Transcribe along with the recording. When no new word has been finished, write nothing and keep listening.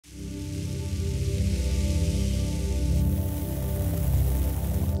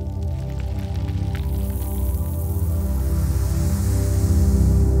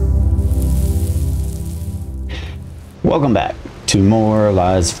Welcome back to more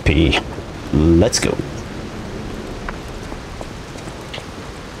Lies of P. Let's go.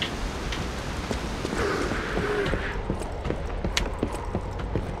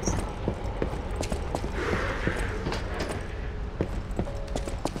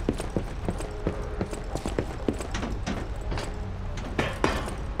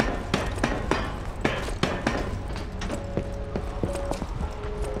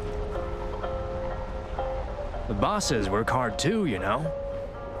 The bosses work hard too, you know.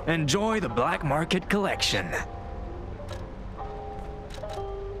 Enjoy the black market collection.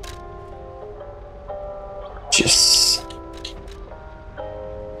 Just...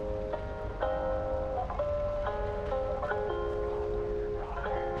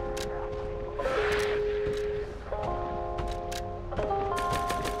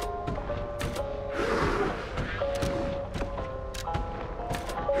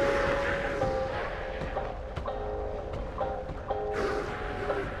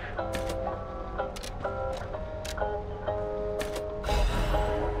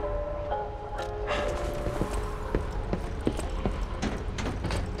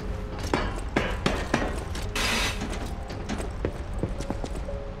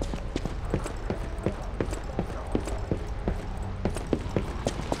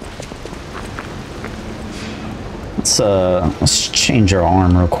 let's change our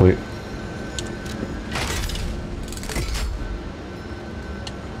arm real quick.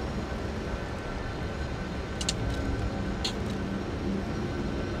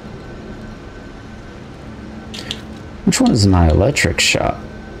 Which one is my electric shot?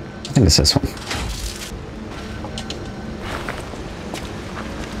 I think it's this one.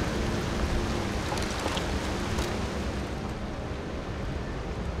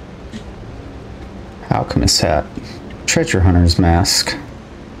 Alchemist's hat. Treasure hunter's mask.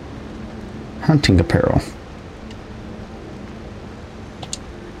 Hunting apparel.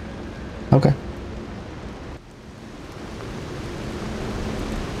 Okay.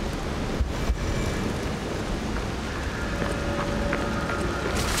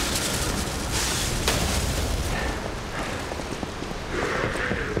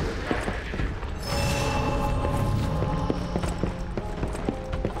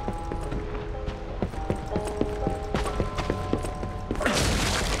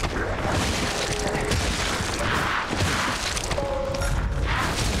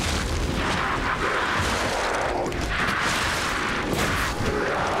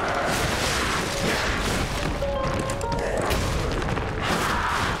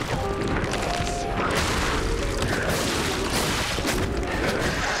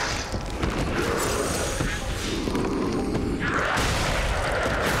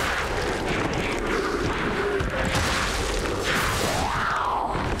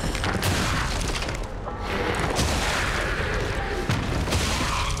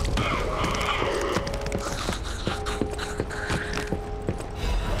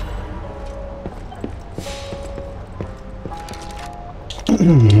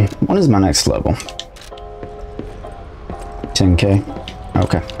 What is my next level? 10K?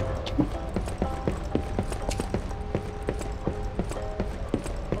 Okay.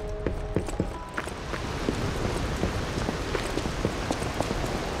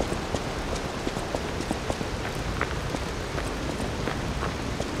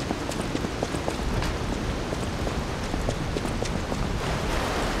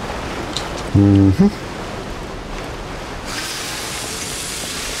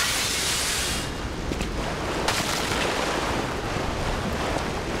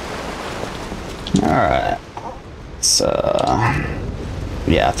 Alright, so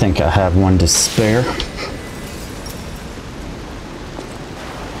yeah, I think I have one to spare.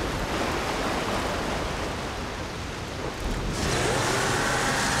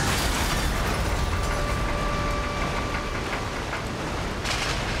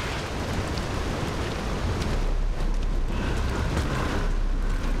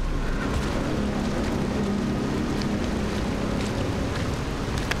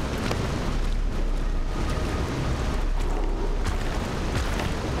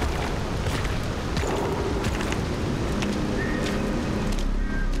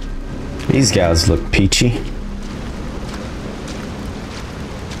 These guys look peachy.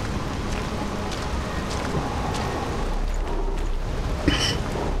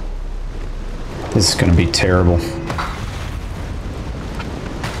 This is gonna be terrible.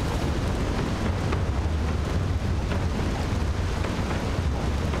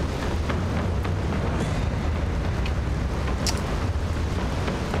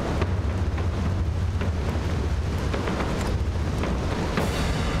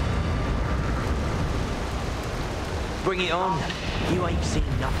 Bring it on. You ain't seen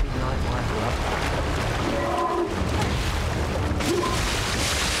nothing like my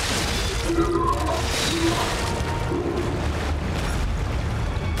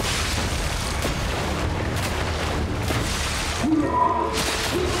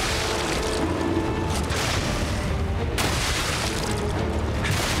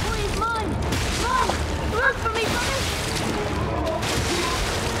Please, Mom! Mom! Look for me, Mom!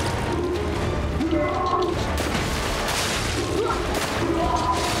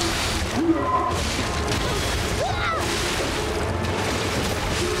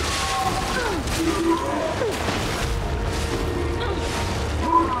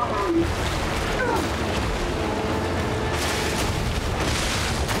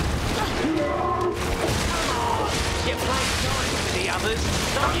 You play nice with the others.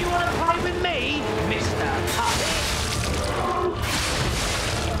 Don't you want to play with me, Mr. Puppet?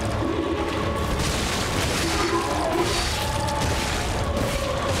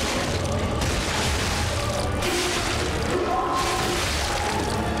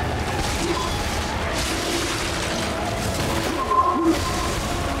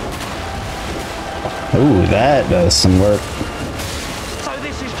 Ooh, that does some work. So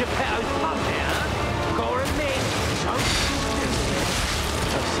this is Geppetto's puppet, huh? Gotta admit, so I've seen this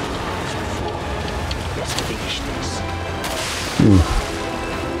before. Let's finish this. It's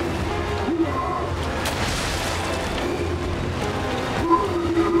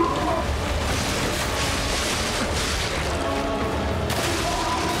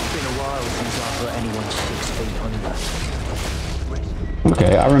been a while since I've let anyone 6 feet under.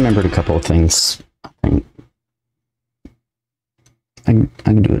 Okay, I remembered a couple of things. I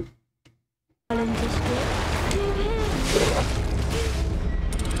can do it.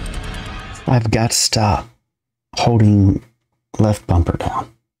 I've got to stop holding left bumper down.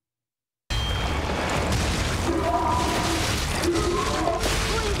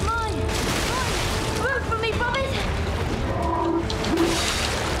 Please, Mom! Look for me, Bobby!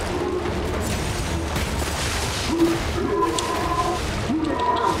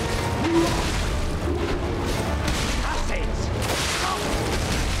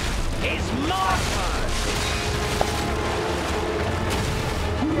 It's my turn!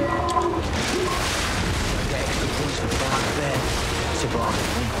 Get extra points for flying there.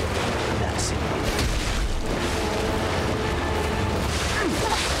 Surviving me. That's it.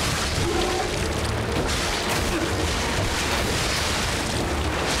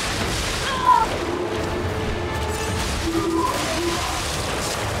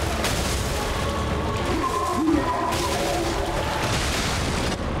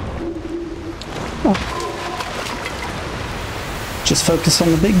 Just focus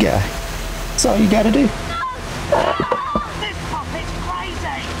on the big guy. That's all you gotta do. This puppet's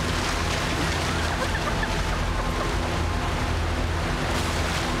crazy!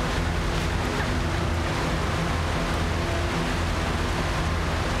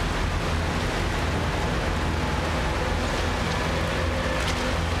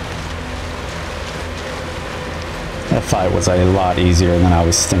 That fight was a lot easier than I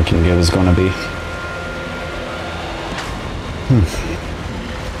was thinking it was gonna be.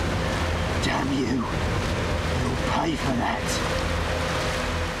 Damn you. You'll pay for that.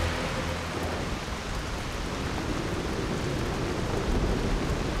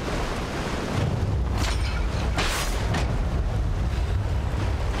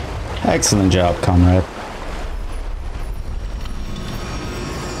 Excellent job, comrade.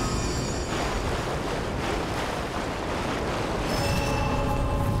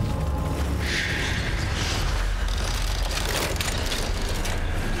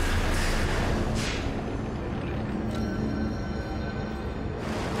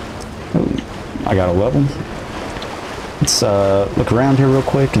 I got a level. Let's look around here real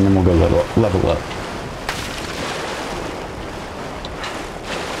quick and then we'll go level up.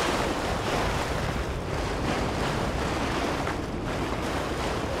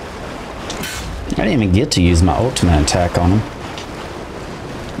 I didn't even get to use my ultimate attack on him.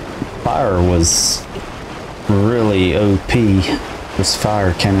 Fire was really OP. Those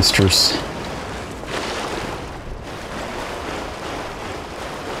fire canisters.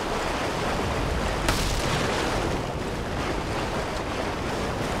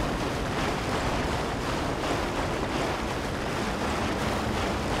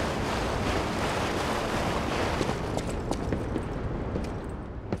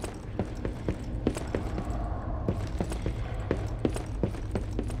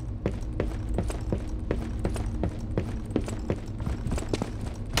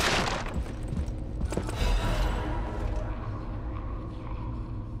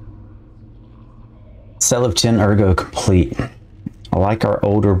 Sale of 10 ergo complete. I like our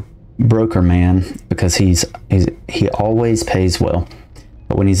older broker man because he always pays well.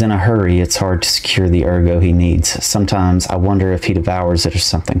 But when he's in a hurry, it's hard to secure the ergo he needs. Sometimes I wonder if he devours it or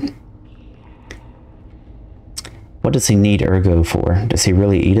something. What does he need ergo for? Does he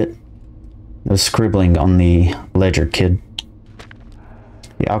really eat it? No scribbling on the ledger, kid.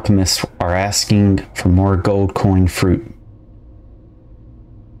 The alchemists are asking for more gold coin fruit.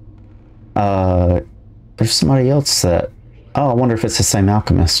 There's somebody else that... Oh, I wonder if it's the same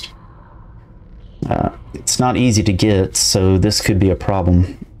alchemist. It's not easy to get, so this could be a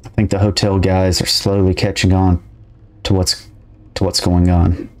problem. I think the hotel guys are slowly catching on to what's going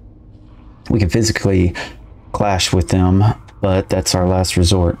on. We can physically clash with them, but that's our last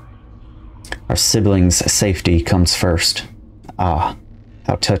resort. Our siblings' safety comes first. Ah,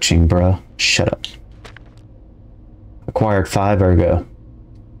 how touching, bro. Shut up. Acquired 5 ergo.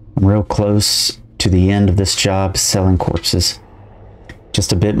 I'm real close to the end of this job selling corpses.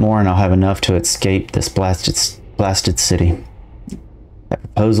 Just a bit more and I'll have enough to escape this blasted city. That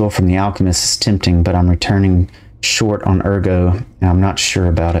proposal from the alchemist is tempting, but I'm returning short on ergo and I'm not sure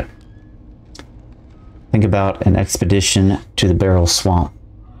about it. Think about an expedition to the Barrel Swamp.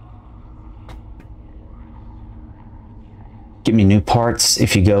 Give me new parts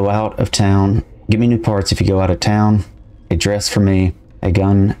if you go out of town. Give me new parts if you go out of town. A dress for me, a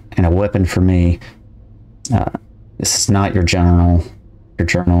gun, and a weapon for me. This is not your journal. Your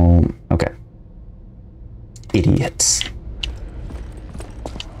journal. Okay. Idiots.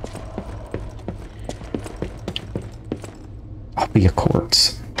 I'll be a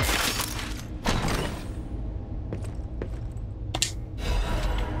corpse.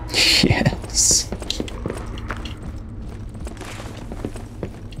 Yes.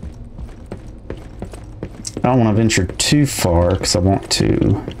 I don't want to venture too far because I want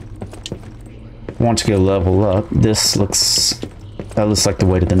to go level up. That looks like the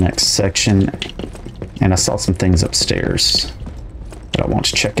way to the next section, and I saw some things upstairs that I want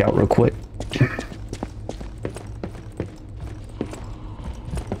to check out real quick.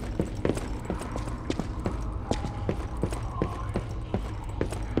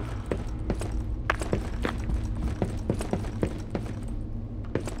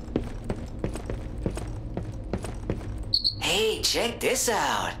 Hey, check this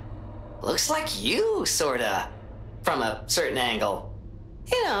out. Looks like you, sorta. From a certain angle.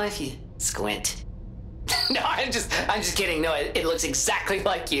 You know, if you squint. No, I'm just kidding. No, it looks exactly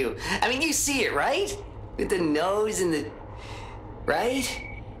like you. I mean, you see it, right? With the nose and the... Right?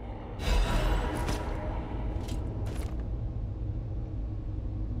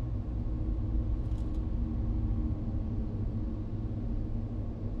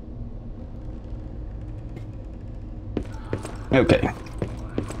 Okay.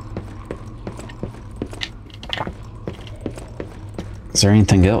 Is there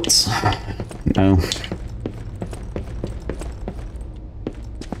anything else? No.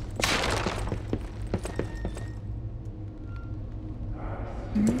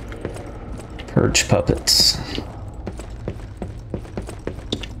 Purge puppets.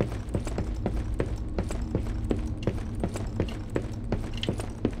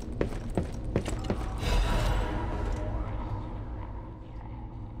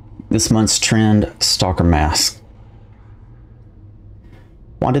 This month's trend, stalker mask.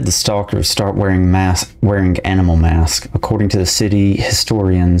 Why did the stalkers start wearing animal masks? According to the city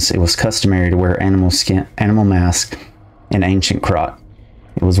historians, it was customary to wear animal mask in ancient Krot.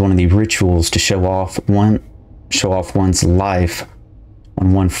 It was one of the rituals to show off one's life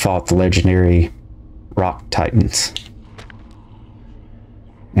when one fought the legendary rock titans.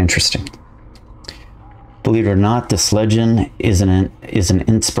 Interesting. Believe it or not, this legend is an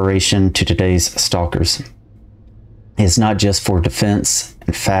inspiration to today's stalkers. It's not just for defense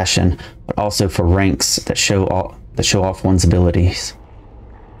and fashion, but also for ranks that show off one's abilities.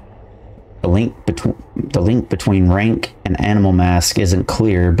 The link between rank and animal mask isn't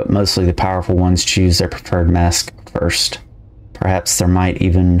clear, but mostly the powerful ones choose their preferred mask first. Perhaps there might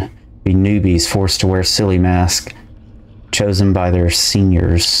even be newbies forced to wear silly masks chosen by their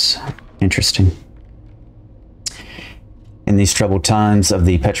seniors. Interesting. In these troubled times of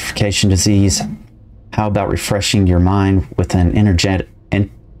the petrification disease, how about refreshing your mind with an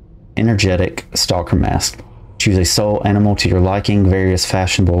energetic stalker mask? Choose a soul animal to your liking. Various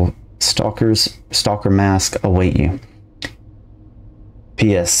fashionable stalker masks await you.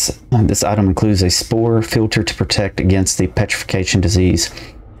 P.S. This item includes a spore filter to protect against the petrification disease.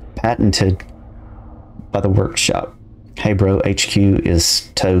 Patented by the workshop. Hey bro, HQ is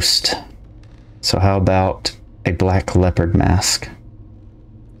toast. So how about a black leopard mask?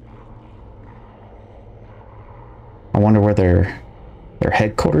 I wonder where their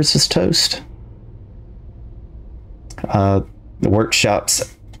headquarters is toast. The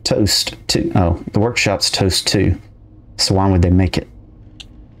workshop's toast too. Oh, the workshop's toast too. So why would they make it?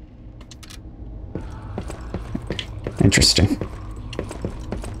 Interesting.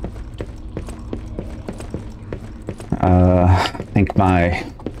 I think my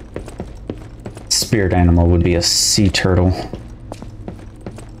spirit animal would be a sea turtle.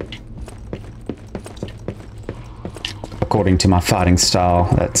 According to my fighting style,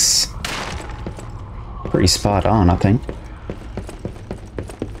 that's pretty spot on, I think.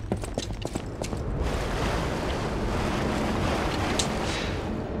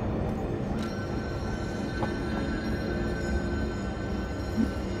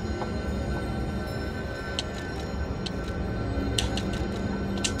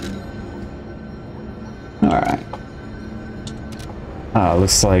 Alright.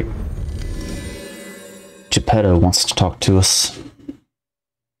 Looks like Geppetto wants to talk to us.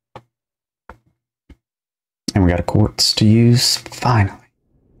 And we got a quartz to use, finally.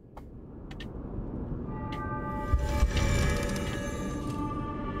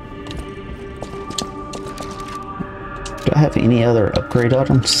 Do I have any other upgrade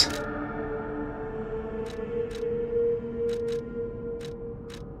items?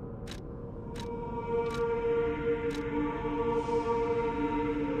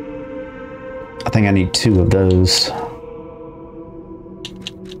 I think I need 2 of those. I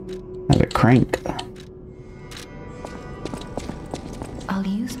have a crank. I'll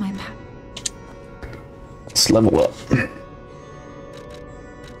use my power. Let's level up.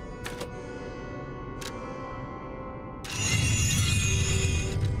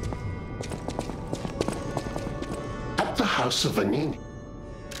 At the House of Vanini.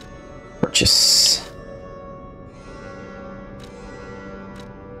 Purchase.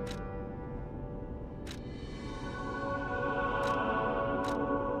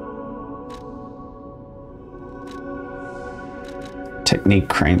 Technique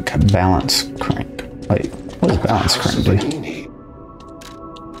crank, balance crank. Wait, what does balance crank do?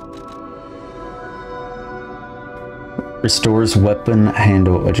 Restores weapon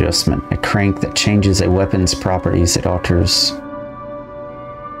handle adjustment. A crank that changes a weapon's properties. It alters. I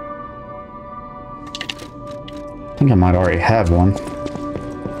think I might already have one.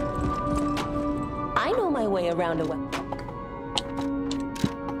 I know my way around a weapon.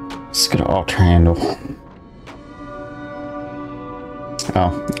 Let's get an alter handle.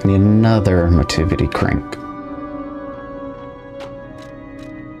 Oh, I need another motivity crank.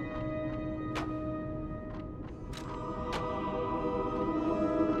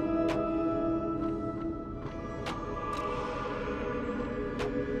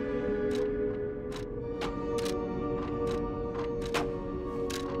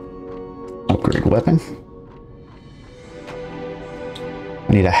 Upgrade weapon.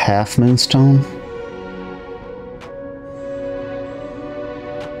 I need a half moonstone.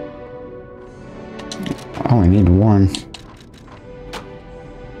 I only need one.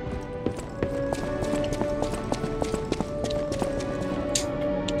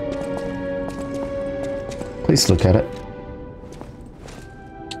 Please look at it.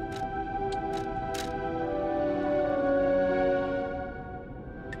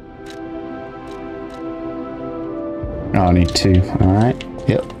 Oh, I need 2. Alright.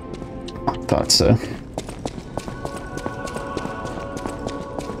 Yep. I thought so.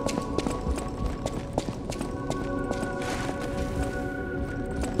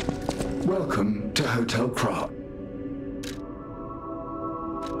 Welcome to Hotel Prague.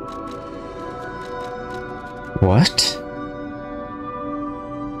 What?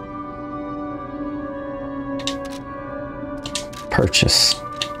 Purchase.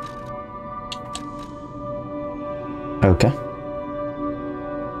 Okay.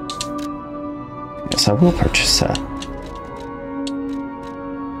 Yes, I will purchase that.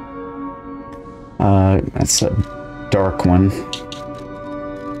 That's a dark one.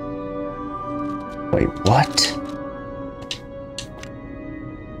 Wait, what?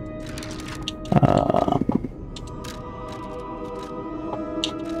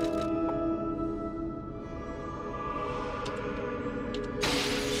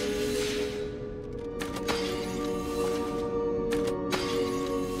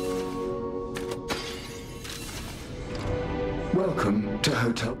 Welcome to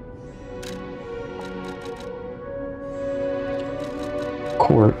Hotel.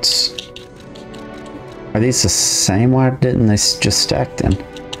 Quartz. Are these the same? Why didn't they just stack them?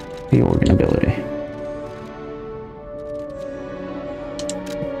 The organ ability.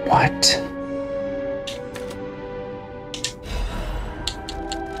 What?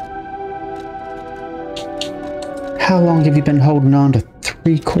 how long have you been holding on to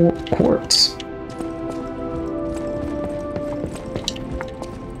 3 quartz?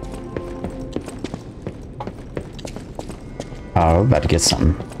 Oh, we're about to get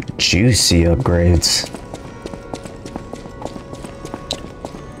some juicy upgrades.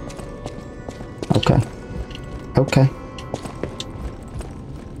 Okay. Okay.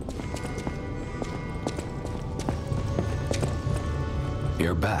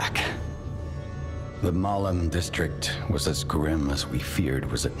 You're back. The Malum district was as grim as we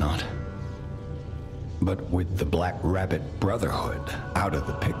feared, was it not? But with the Black Rabbit Brotherhood out of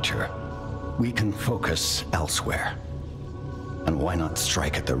the picture, we can focus elsewhere. And why not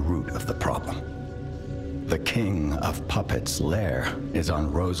strike at the root of the problem? The King of Puppets' lair is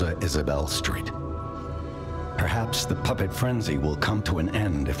on Rosa Isabel Street. Perhaps the puppet frenzy will come to an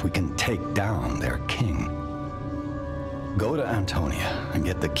end if we can take down their king. Go to Antonia and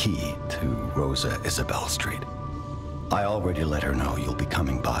get the key to Rosa Isabel Street. I already let her know you'll be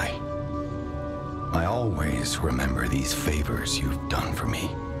coming by. I always remember these favors you've done for me,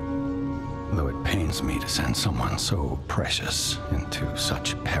 though it pains me to send someone so precious into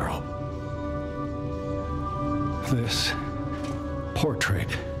such peril. This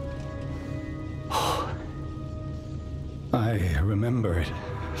portrait... I remember it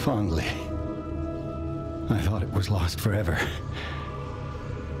fondly. I thought it was lost forever.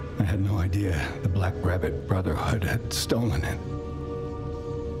 I had no idea the Black Rabbit Brotherhood had stolen it.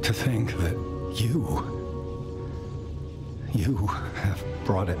 To think that you have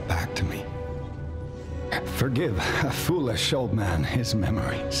brought it back to me. Forgive a foolish old man his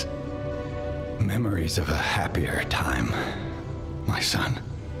memories. Memories of a happier time, my son.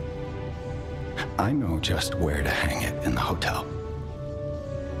 I know just where to hang it in the hotel.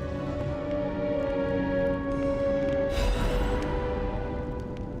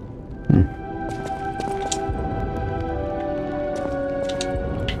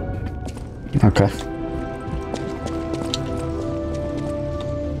 Okay.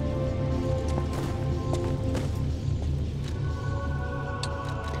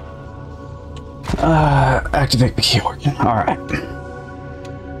 Activate the key organ. All right.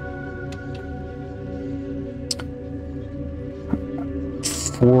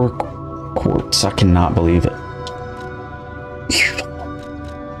 Four quartz. I cannot believe it.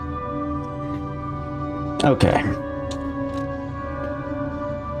 Okay.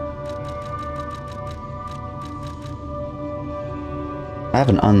 I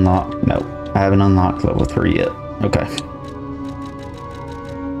haven't unlocked. No, I haven't unlocked level 3 yet. Okay.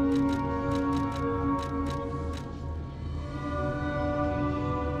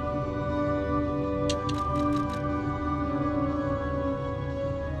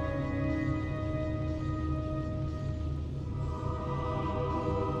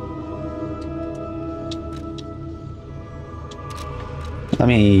 Let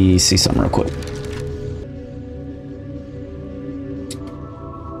me see something real quick.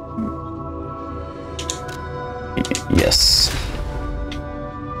 Yes.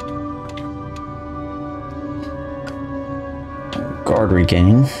 Guard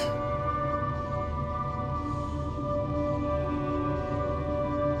regain.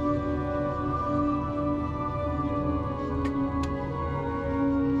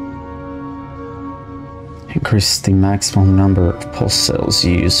 Increase the maximum number of pulse cells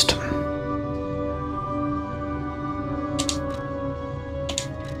used.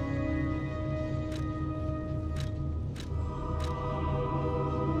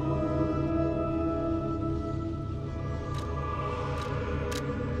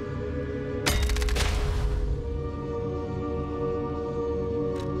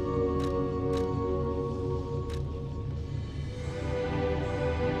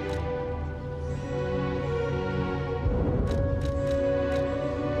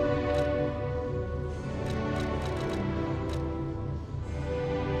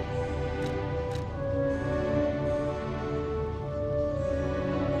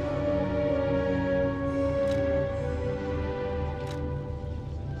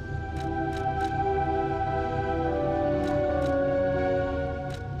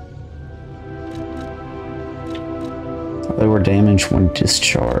 They were damaged when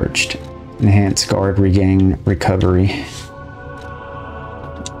discharged. Enhanced guard regain recovery.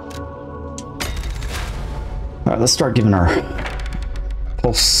 Alright, let's start giving our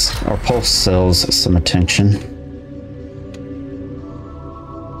pulse cells some attention.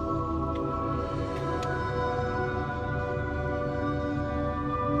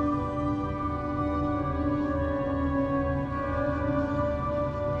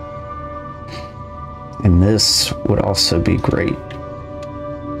 And this would also be great.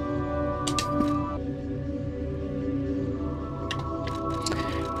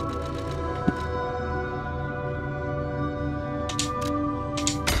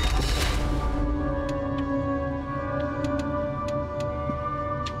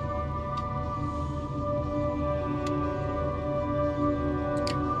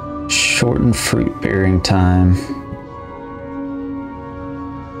 Shorten fruit bearing time.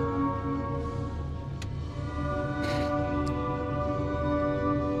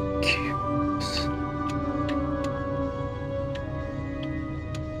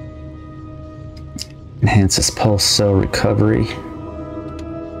 Enhances pulse cell recovery.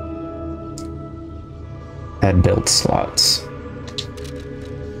 Add build slots.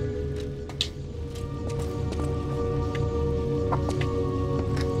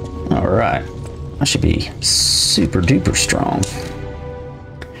 Alright. I should be super duper strong.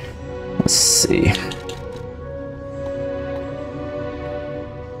 Let's see.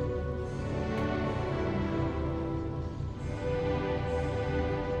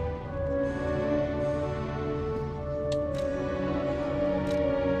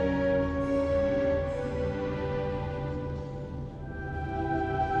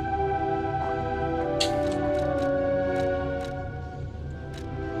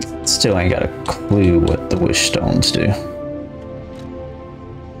 Still ain't got a clue what the wish stones do.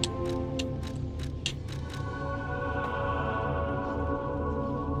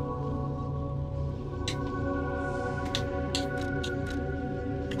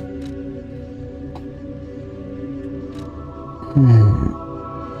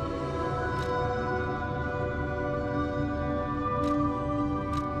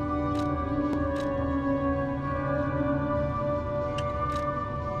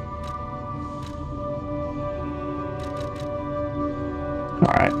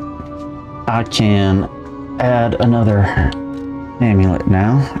 Alright, I can add another amulet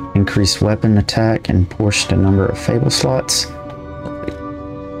now. Increased weapon attack and push the number of fable slots.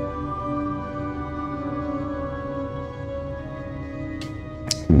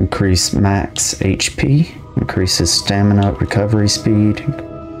 Increase max HP. Increases stamina recovery speed.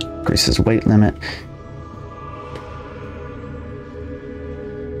 Increases weight limit.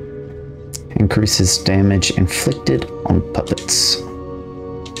 Increases damage inflicted on puppets.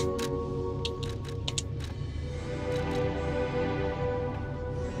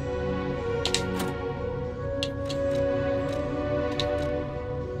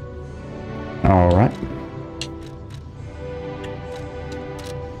 All right.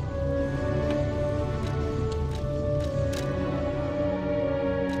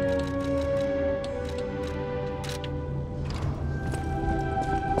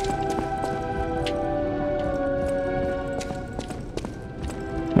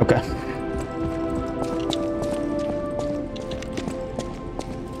 Okay.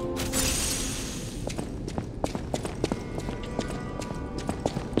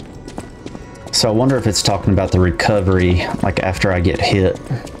 So I wonder if it's talking about the recovery, like after I get hit.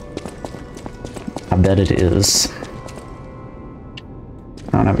 I bet it is.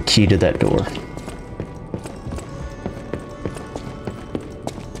 I don't have a key to that door.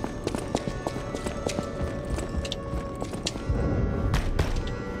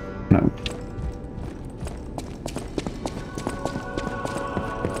 No.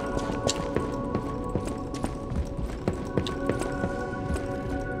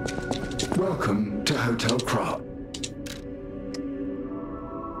 Welcome to Hotel Prop.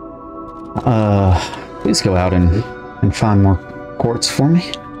 Please go out and find more quartz for me.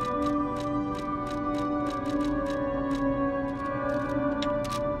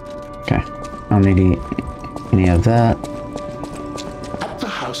 Okay, I don't need any of that. At the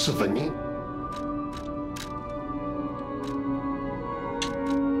House of Vanille.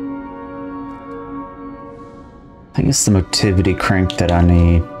 I think it's the motivity crank that I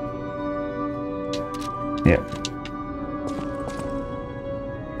need. Yep.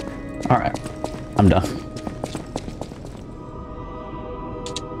 Alright, I'm done.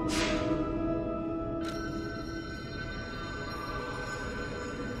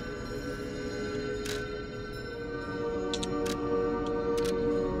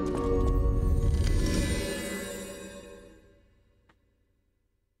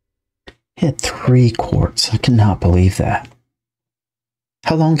 Hit 3 quartz. I cannot believe that.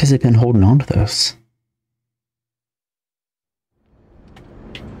 How long has it been holding on to those?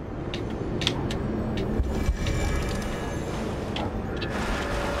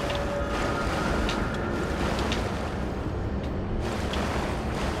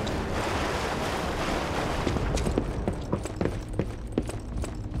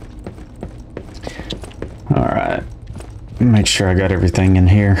 Alright. Make sure I got everything in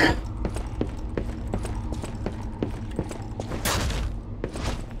here.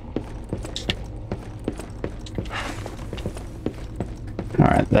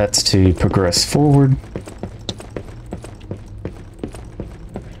 Alright, that's to progress forward.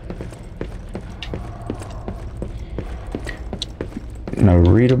 No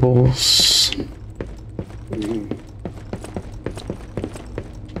readables.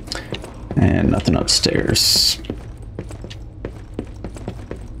 And nothing upstairs.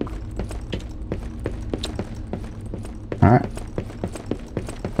 Alright.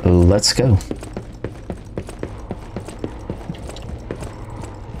 Let's go.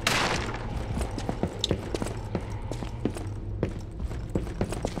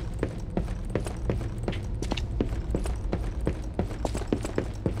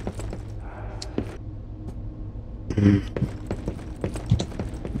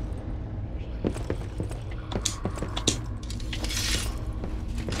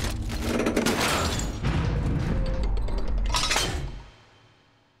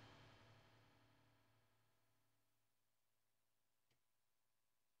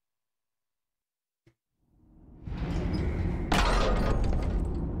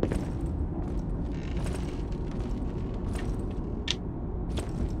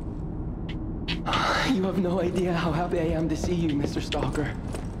 You have no idea how happy I am to see you, Mr. Stalker.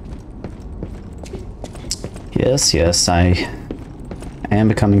 Yes, yes, I am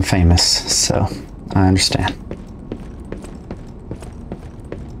becoming famous, so I understand.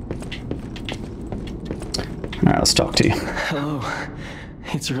 Alright, let's talk to you. Hello.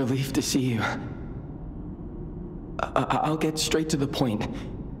 It's a relief to see you. I'll get straight to the point.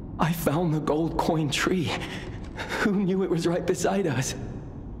 I found the gold coin tree. Who knew it was right beside us?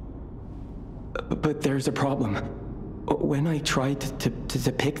 But there's a problem. When I tried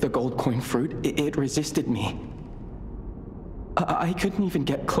to pick the gold coin fruit, it resisted me. I couldn't even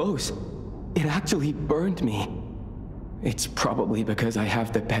get close. It actually burned me. It's probably because I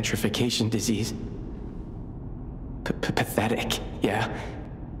have the petrification disease. Pathetic, yeah.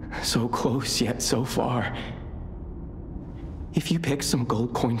 So close, yet so far. If you pick some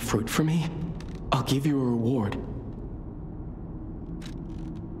gold coin fruit for me, I'll give you a reward.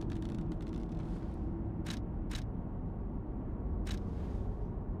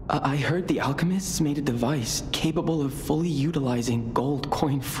 I heard the alchemists made a device capable of fully utilizing gold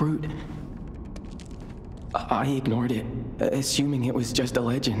coin fruit. I ignored it, assuming it was just a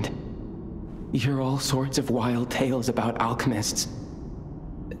legend. You hear all sorts of wild tales about alchemists.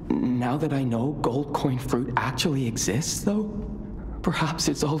 Now that I know gold coin fruit actually exists, though, perhaps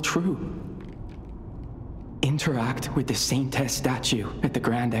it's all true. Interact with the Saintess statue at the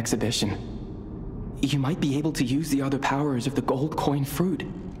Grand Exhibition. You might be able to use the other powers of the gold coin fruit.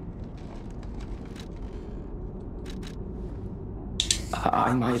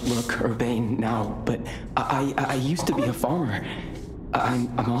 I might look urbane now, but I used to be a farmer.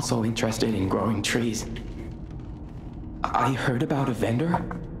 I'm also interested in growing trees. I heard about a vendor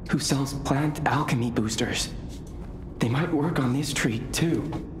who sells plant alchemy boosters. They might work on this tree,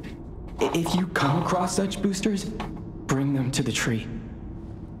 too. If you come across such boosters, bring them to the tree.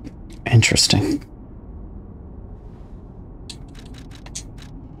 Interesting.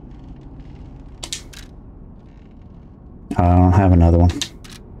 I don't have another one.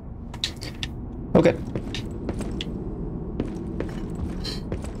 Okay.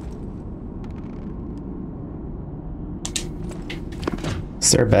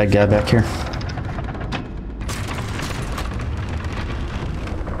 Is there a bad guy back here?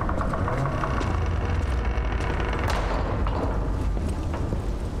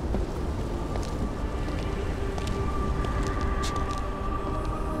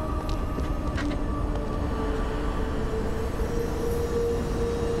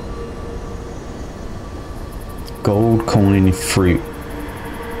 Gold coin fruit.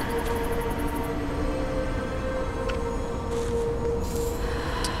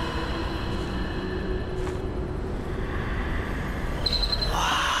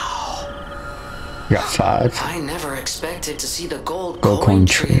 We got 5. I never expected to see the gold Gold coin coin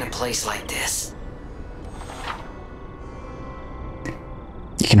tree tree. in a place like this.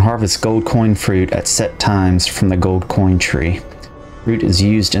 You can harvest gold coin fruit at set times from the gold coin tree. Fruit is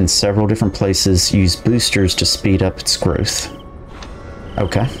used in several different places. Use boosters to speed up its growth.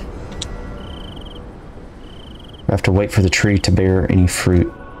 Okay. We have to wait for the tree to bear any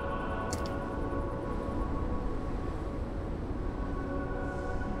fruit.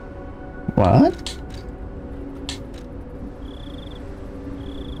 What?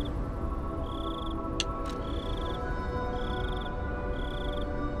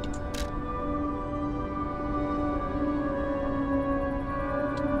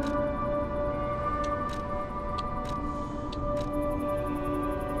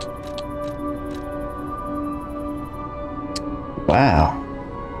 Wow.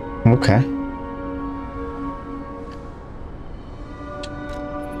 Okay.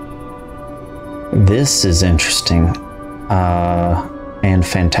 This is interesting. and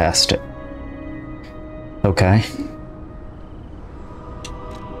fantastic. Okay.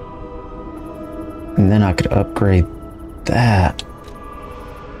 And then I could upgrade that.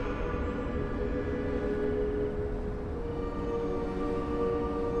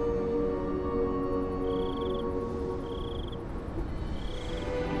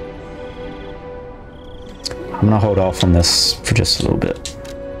 I'm gonna hold off on this for just a little bit.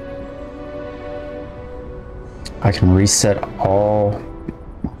 I can reset all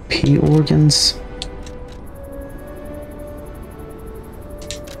P organs.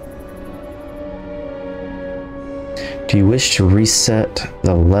 Do you wish to reset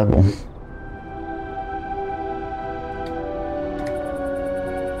the level?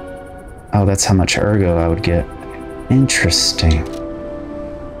 Oh, that's how much ergo I would get. Interesting.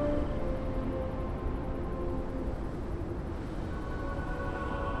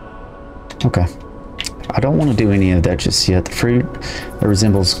 Okay. I don't want to do any of that just yet. The fruit that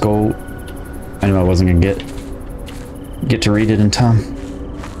resembles gold. I knew I wasn't gonna get to read it in time.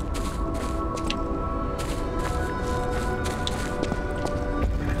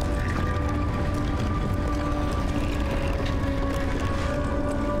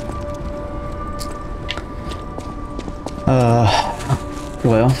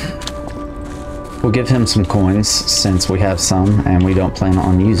 Well, we'll give him some coins since we have some and we don't plan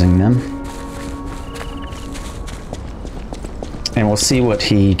on using them. And we'll see what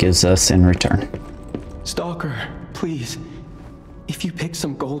he gives us in return. Stalker, please. If you pick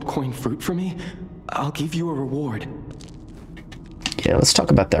some gold coin fruit for me, I'll give you a reward. Yeah, let's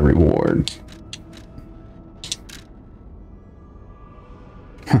talk about that reward.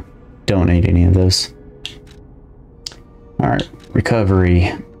 Don't need any of those. Alright,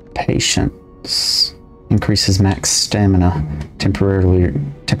 recovery. Patience. Increases max stamina.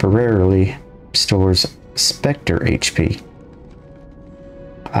 Temporarily restores Spectre HP.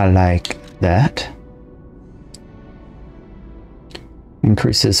 I like that.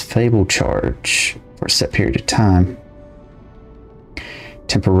 Increases Fable charge for a set period of time.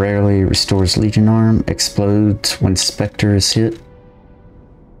 Temporarily restores Legion Arm. Explodes when Spectre is hit.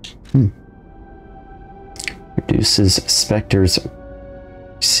 Reduces Spectre's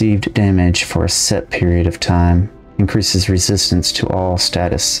received damage for a set period of time. Increases resistance to all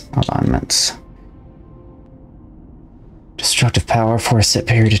status alignments. Destructive power for a set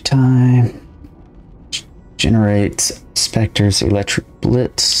period of time. Generates Spectre's electric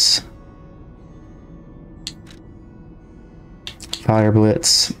blitz. Fire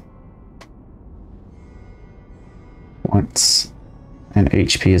blitz. Once and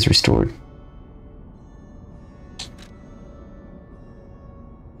HP is restored.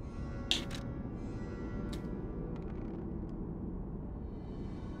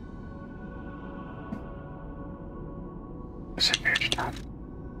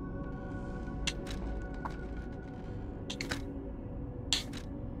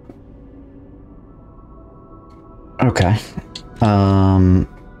 Okay.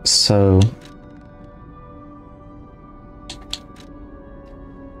 So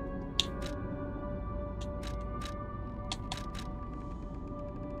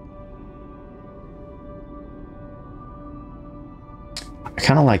I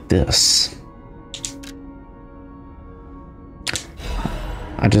kind of like this.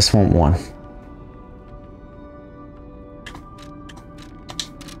 I just want one.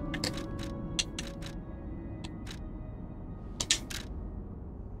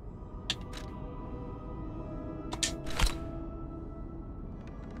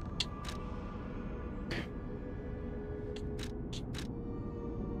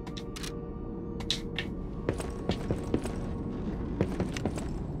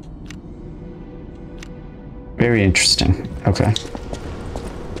 Very interesting. Okay.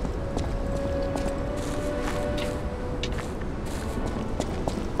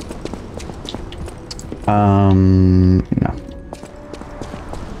 No.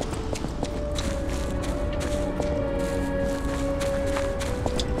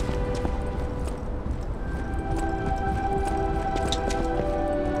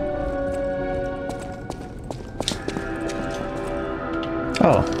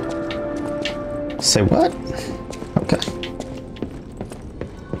 Oh. Say what? Okay.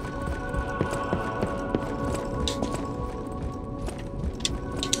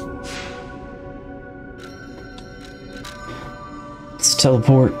 Let's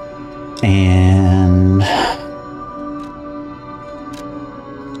teleport and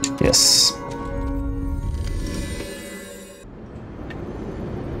yes.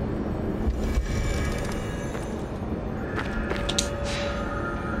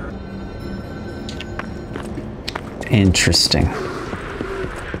 Interesting.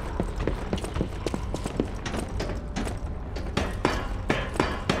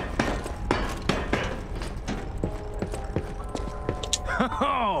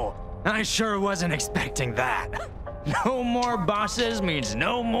 I sure wasn't expecting that. No more bosses means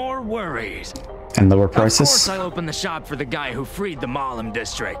no more worries. And lower Of course prices. I'll open the shop for the guy who freed the Malum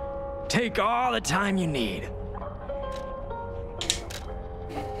district. Take all the time you need.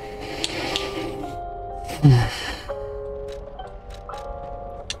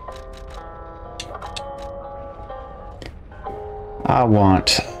 I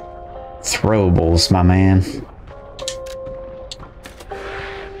want throwables, my man.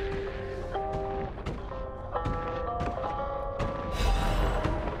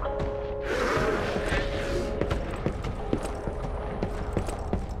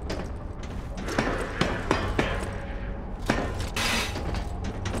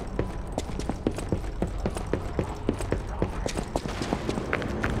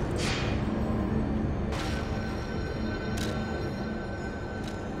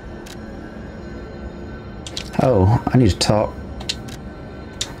 Oh, I need to talk.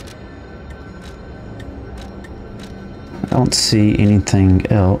 I don't see anything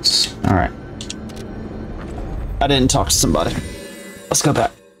else. All right. I didn't talk to somebody. Let's go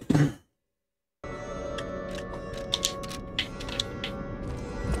back.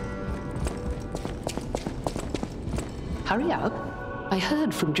 Hurry up. I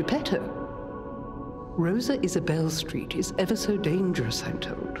heard from Geppetto. Rosa Isabel Street is ever so dangerous, I'm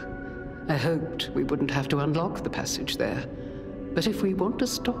told. I hoped we wouldn't have to unlock the passage there. But if we want to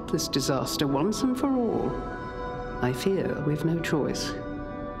stop this disaster once and for all, I fear we've no choice.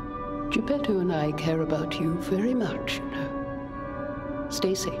 Geppetto and I care about you very much, you know.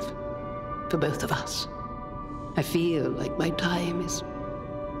 Stay safe. For both of us. I feel like my time is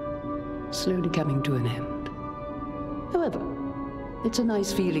slowly coming to an end. However, it's a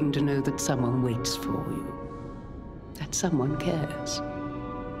nice feeling to know that someone waits for you. That someone cares.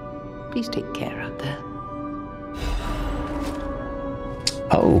 Please take care out there.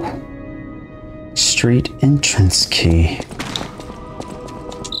 Oh. Street entrance key.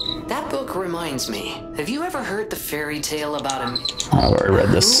 That book reminds me. Have you ever heard the fairy tale about him? I already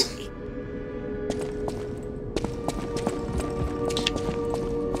read this.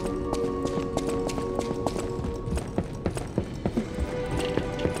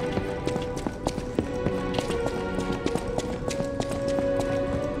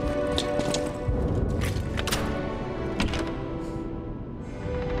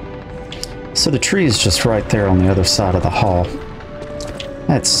 So the tree is just right there on the other side of the hall.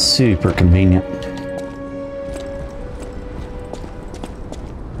 That's super convenient.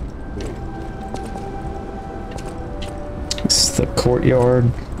 This is the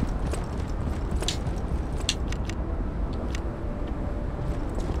courtyard.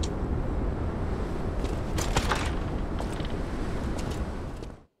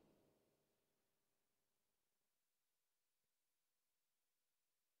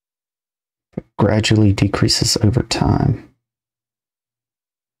 Gradually decreases over time.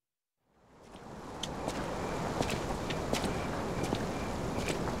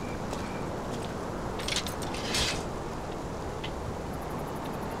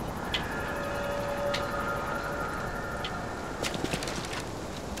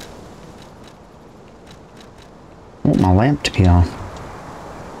 I want my lamp to be on.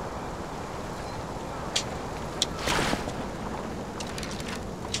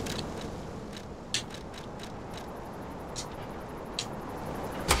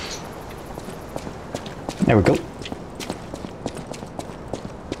 There we go.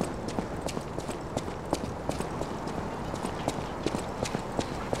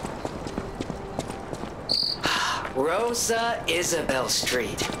 Rosa Isabel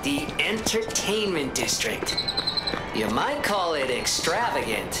Street, the entertainment district. You might call it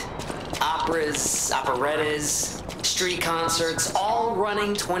extravagant. Operas, operettas, street concerts, all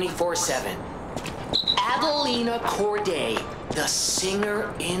running 24/7. Adelina Corday, the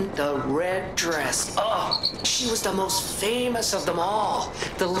singer in the red dress. Oh, she was the most famous of them all.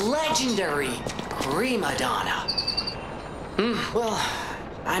 The legendary prima donna. Well,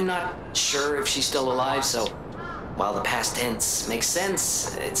 I'm not sure if she's still alive, so while the past tense makes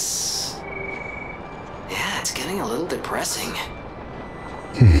sense, it's getting a little depressing.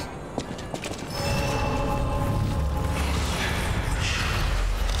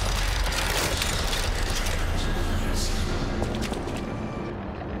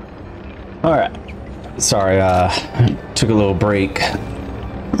 All right. Sorry, took a little break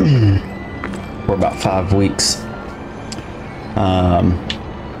for about 5 weeks. I'm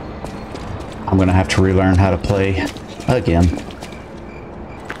gonna have to relearn how to play again.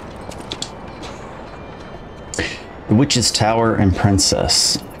 The Witch's Tower and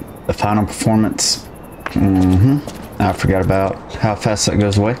Princess. The final performance. I forgot about how fast that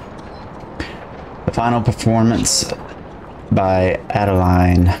goes away. The final performance by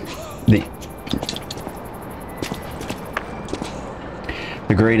Adeline.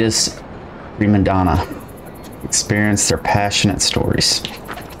 The greatest prima donna. Experience their passionate stories.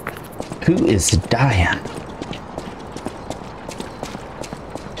 Who is dying?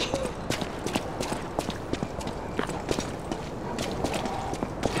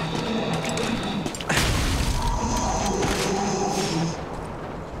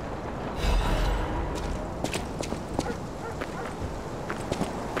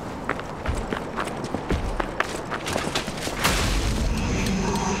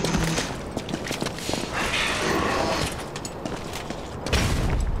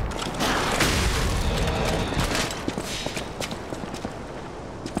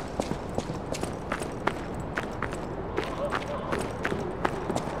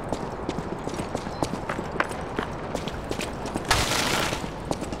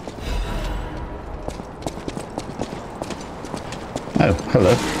 Oh,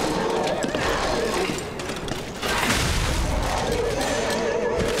 hello.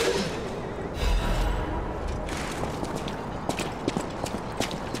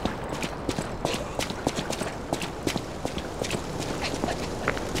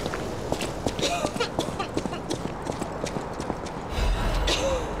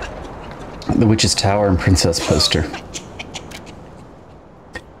 The Witch's Tower and Princess poster.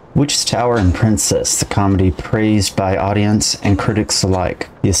 Witch's Tower and Princess, the comedy praised by audience and critics alike.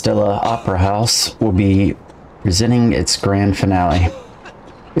 The Estella Opera House will be presenting its grand finale.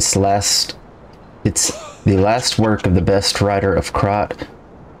 It's the last work of the best writer of Crot,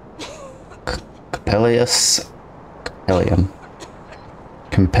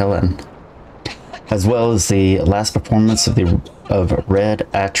 Compellin, as well as the last performance of Red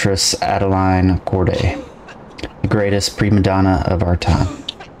actress Adeline Corday, the greatest prima donna of our time.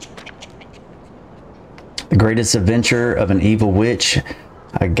 The greatest adventure of an evil witch,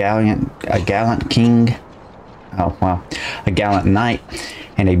 a gallant king, a gallant knight,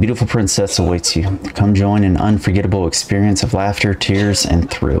 and a beautiful princess awaits you. Come join an unforgettable experience of laughter, tears, and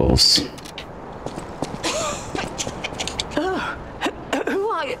thrills. Who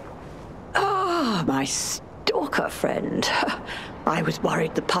are you? Ah, my stalker friend. I was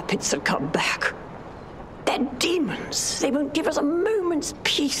worried the puppets had come back. They're demons. They won't give us a moment's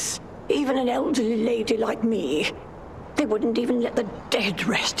peace. Even an elderly lady like me. They wouldn't even let the dead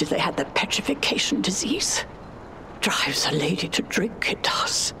rest if they had the petrification disease. Drives a lady to drink, it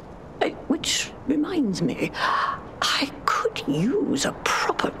does. Which reminds me, I could use a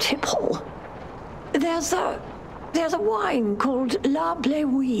proper tipple. There's a wine called La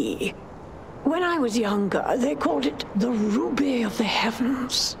Bleuie. When I was younger, they called it the Ruby of the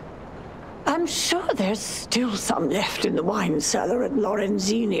Heavens. I'm sure there's still some left in the wine cellar at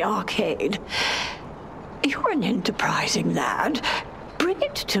Lorenzini Arcade. You're an enterprising lad. Bring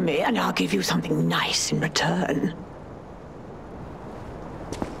it to me and I'll give you something nice in return.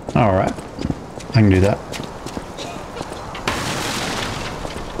 All right, I can do that.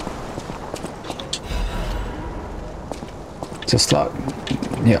 Just like,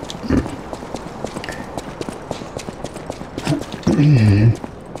 yeah.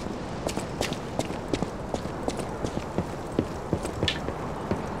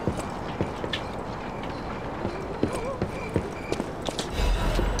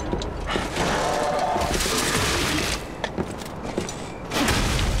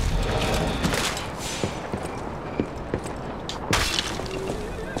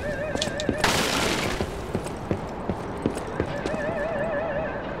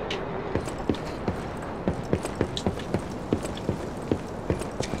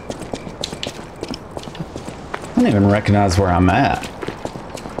 I don't even recognize where I'm at.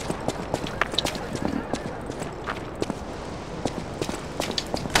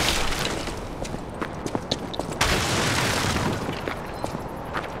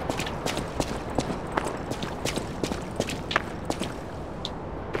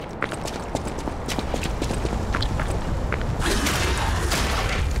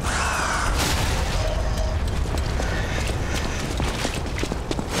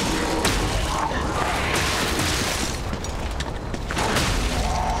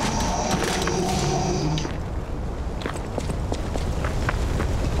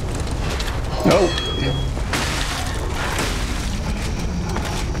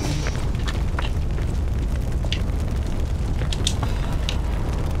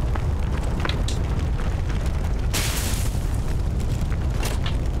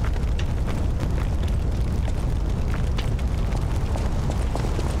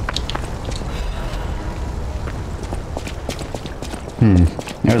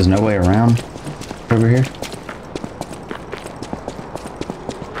 There's no way around. over here?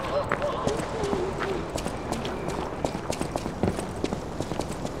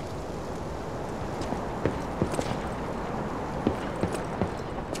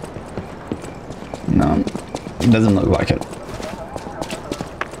 No, it doesn't look like it.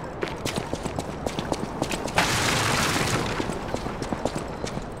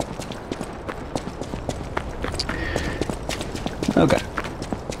 Okay.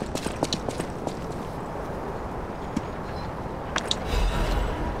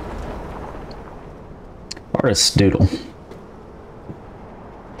 Artist's doodle.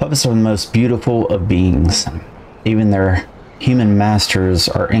 Puppets are the most beautiful of beings. Even their human masters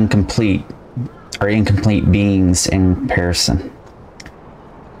are incomplete beings in comparison.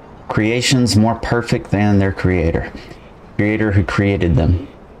 Creations more perfect than their creator who created them.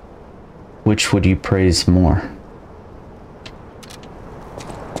 Which would you praise more?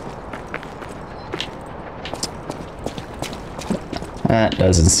 That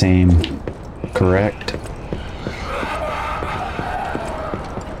doesn't seem correct.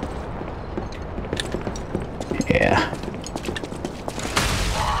 Yeah.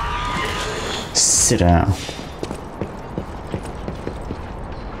 Sit down.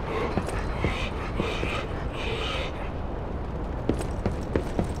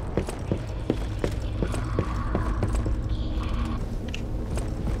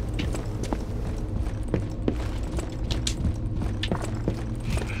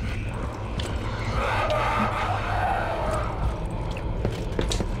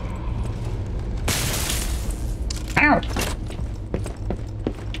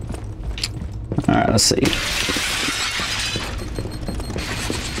 Alright, let's see.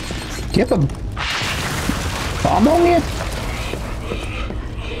 Do you have a bomb on you?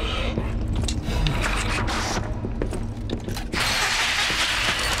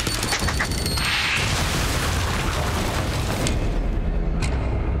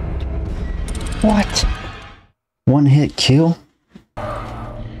 What? One hit kill?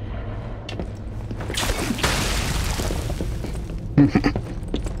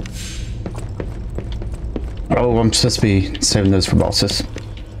 Oh, I'm supposed to be saving those for bosses.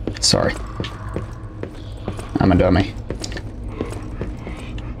 Sorry. I'm a dummy.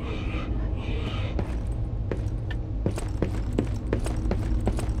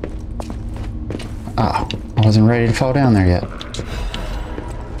 Oh, I wasn't ready to fall down there yet.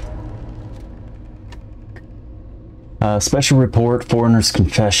 Special report, Foreigner's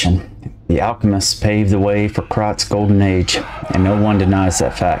Confession. The alchemists paved the way for Krot's golden age, and no one denies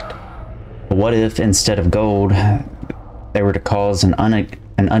that fact. But what if, instead of gold, they were to cause an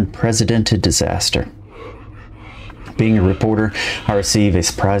unprecedented disaster? Being a reporter, I receive a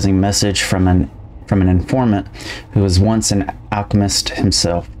surprising message from an informant who was once an alchemist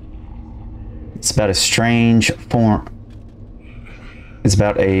himself. It's about a stranger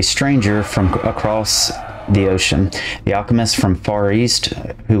from across the ocean, the alchemist from Far East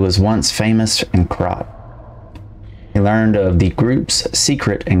who was once famous in Krot. He learned of the group's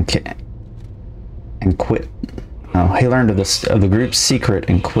secret and quit. He learned of the group's secret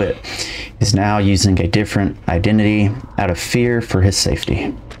and quit. He's now using a different identity out of fear for his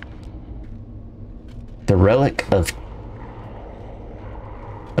safety. The relic of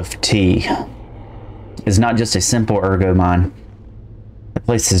tea is not just a simple ergo mine. The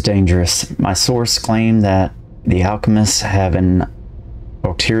place is dangerous. My source claimed that the alchemists have an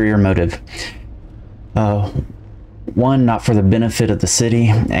ulterior motive. One not for the benefit of the city,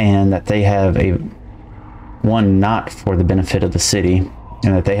 and that they have a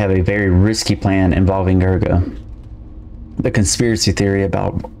very risky plan involving ergo. The conspiracy theory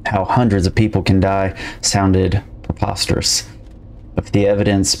about how hundreds of people can die sounded preposterous, but the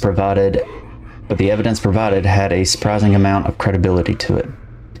evidence provided had a surprising amount of credibility to it.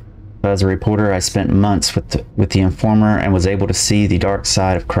 As a reporter, I spent months with the informer and was able to see the dark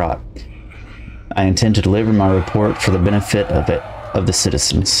side of Krot. I intend to deliver my report for the benefit of the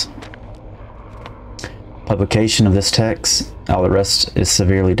citizens. Publication of this text, all the rest is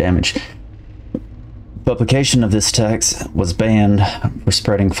severely damaged. Publication of this text was banned for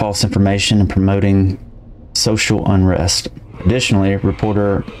spreading false information and promoting social unrest. Additionally,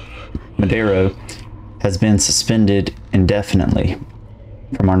 reporter Madero has been suspended indefinitely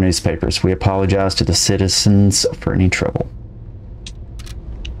from our newspapers. We apologize to the citizens for any trouble.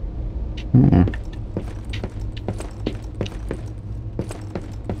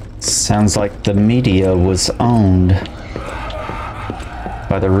 Sounds like the media was owned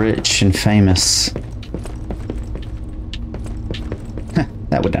by the rich and famous.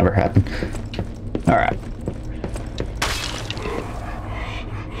 That would never happen. All right.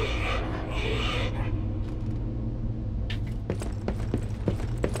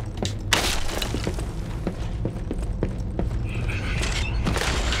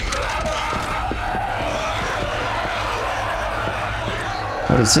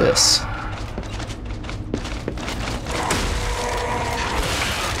 What is this?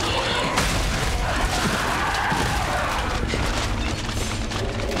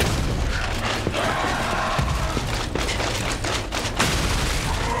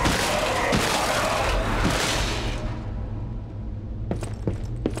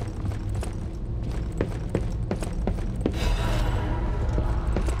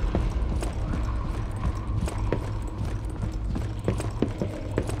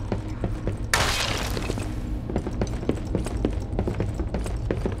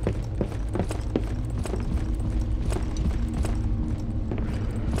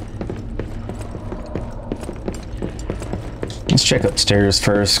 Let's check upstairs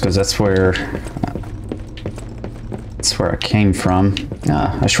first, because that's where I came from.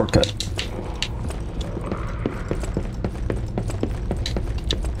 A shortcut.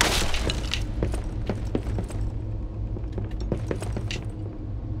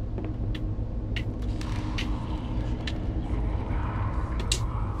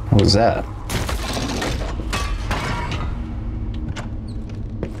 What was that?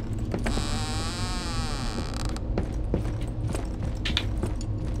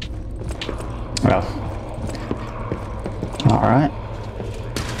 Well, all right.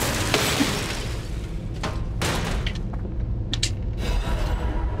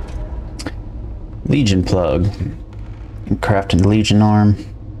 Legion plug. Crafting Legion arm.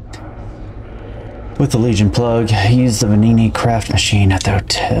 With the Legion plug, use the Vanini craft machine at the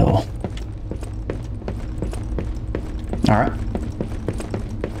hotel. All right.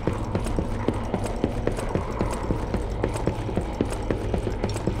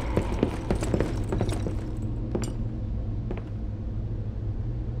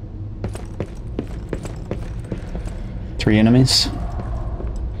 Three enemies.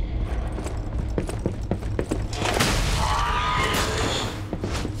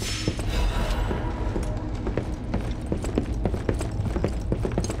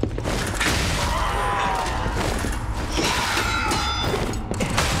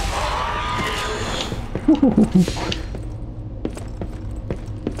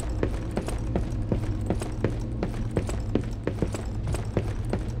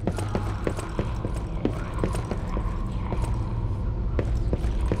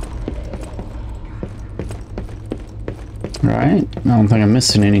 Right, I don't think I'm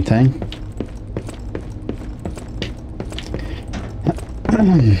missing anything.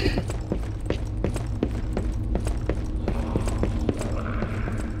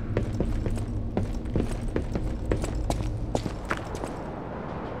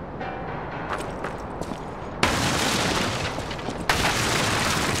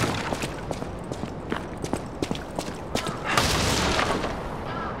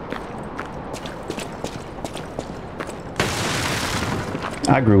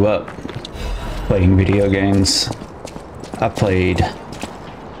 I grew up playing video games. I've played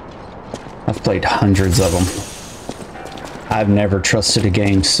hundreds of them. I've never trusted a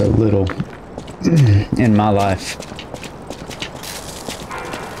game so little in my life.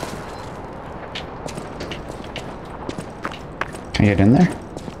 Can I get in there?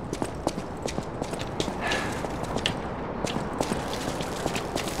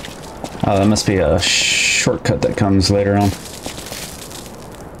 Oh, that must be a shortcut that comes later on.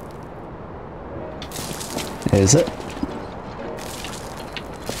 Is it?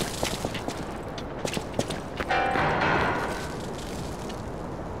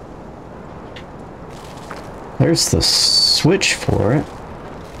 There's the switch for it.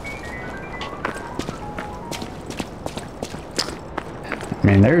 I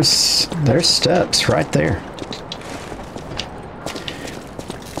mean, there's steps right there.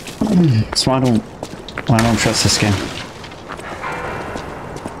 So I don't trust this game.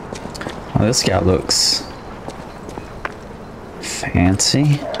 Oh, this guy looks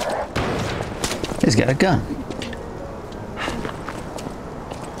fancy. He's got a gun.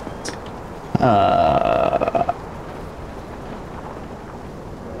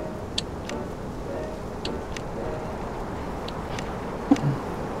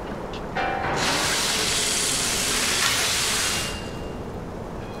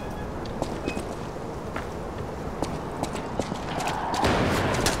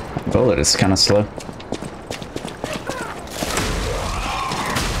 Bullet is kind of slow.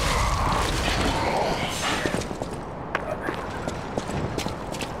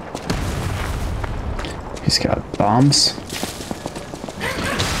 He's got bombs.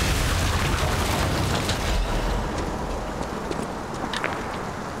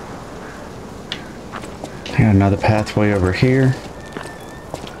 I got another pathway over here.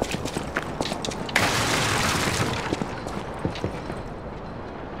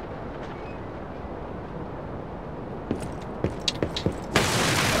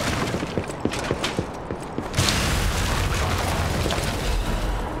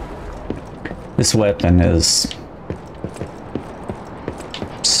 This weapon is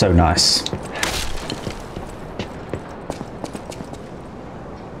so nice.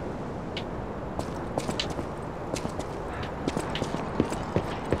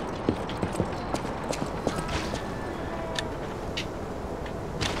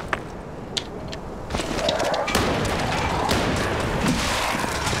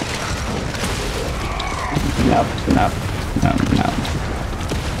 No, no, no, no.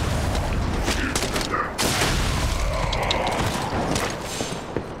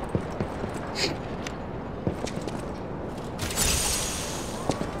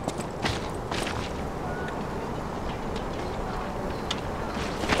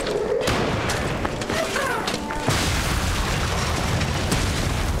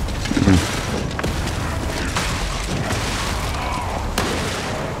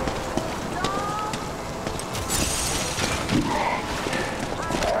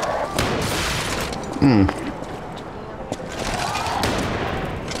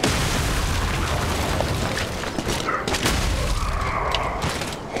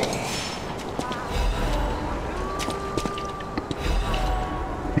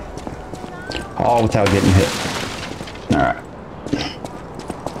 All without getting hit. All right.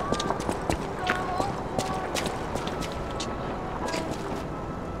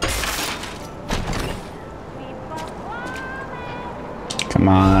 Come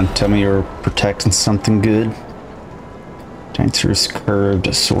on, tell me you're protecting something good. Dancer's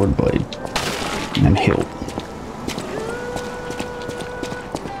curved sword blade and hilt.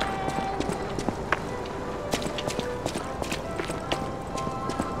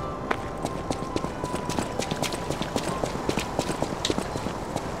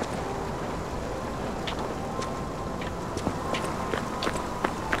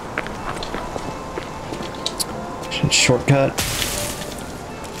 Shortcut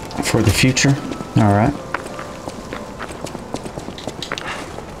for the future. All right.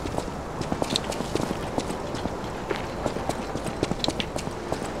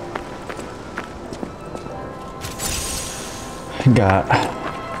 Got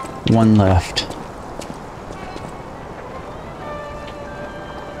one left.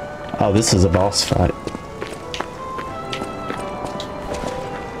 Oh, this is a boss fight.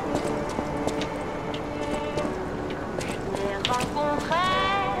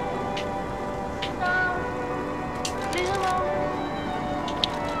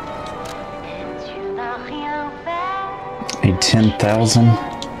 A 10,000.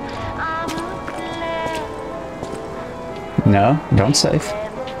 No, don't save.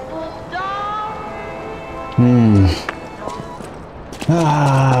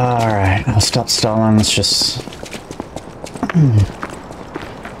 Alright, I'll stop stalling. Let's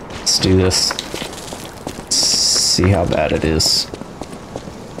do this. Let's see how bad it is.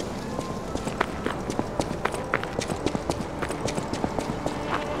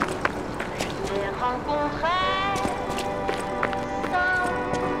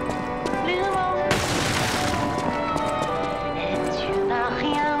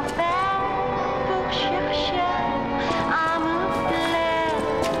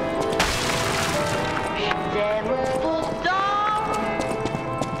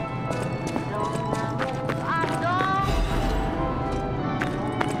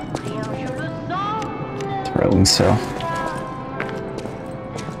 Throwing cell.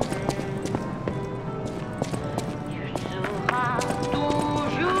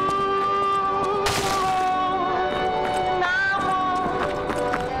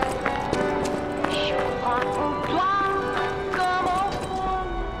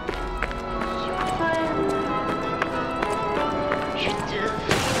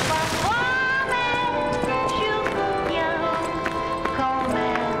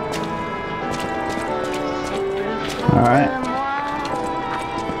 All right.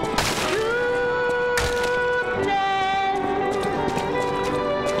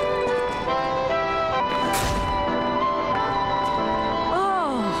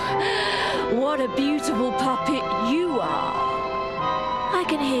 Oh, what a beautiful puppet you are. I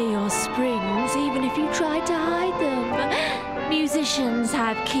can hear your springs even if you try to hide them. Musicians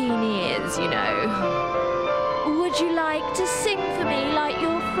have keen ears, you know. Would you like to sing for me like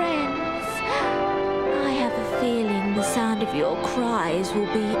your friends? I have a feeling the sound of your cries will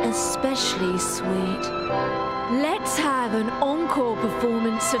be especially sweet. Let's have an encore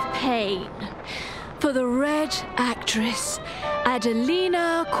performance of Pain for the Red actress,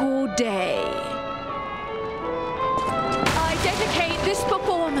 Adelina Corday. I dedicate this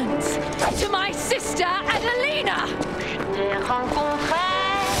performance to my sister, Adelina.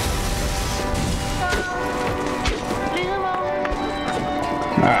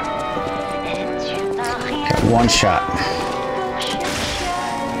 All right. one shot.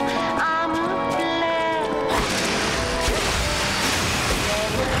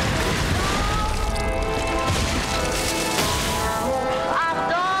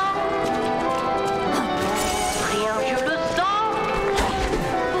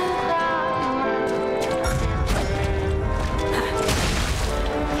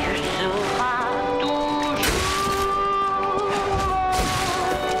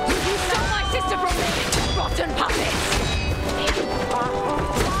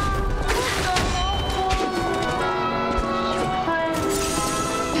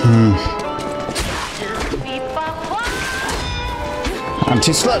 I'm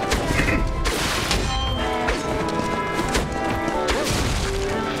too slow.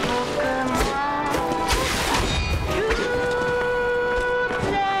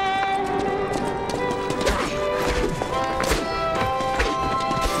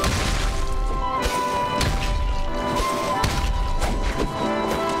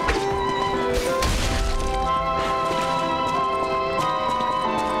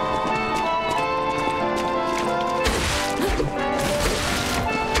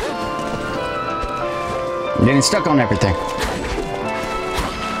 I'm getting stuck on everything.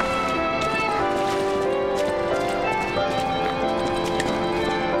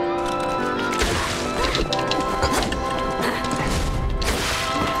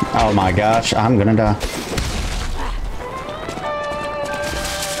 Oh my gosh, I'm gonna die.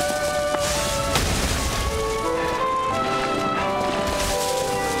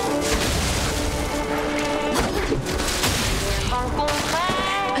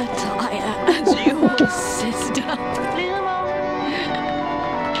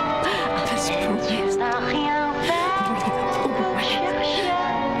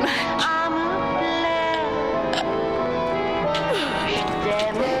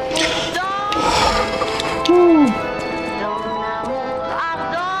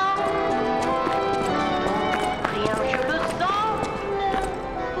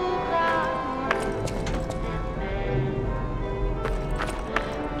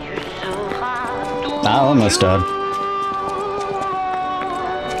 I almost died.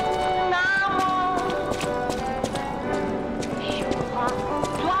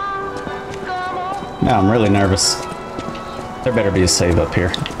 Now I'm really nervous. There better be a save up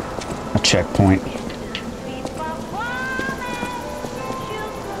here. A checkpoint.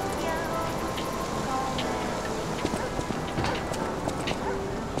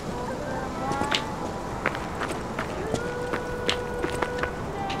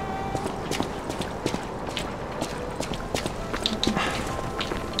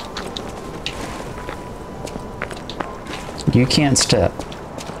 You can't step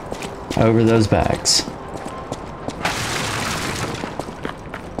over those bags.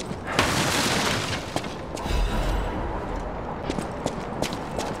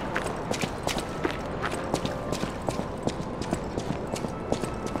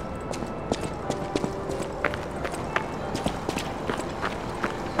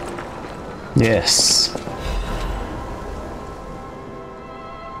 Yes.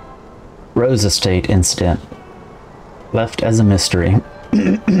 Rose Estate incident. Left as a mystery.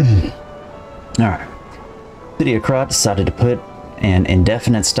 Alright. City of Krat decided to put an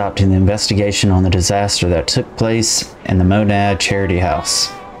indefinite stop to the investigation on the disaster that took place in the Monad charity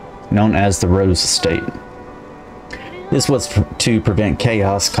house, known as the Rose Estate. This was to prevent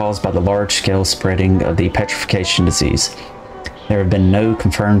chaos caused by the large-scale spreading of the petrification disease. There have been no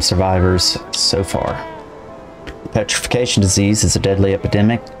confirmed survivors so far. The petrification disease is a deadly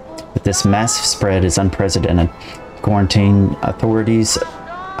epidemic, but this massive spread is unprecedented. Quarantine authorities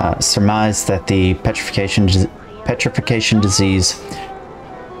surmise that the petrification disease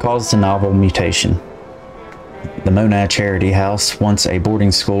caused a novel mutation. The Monad Charity House, once a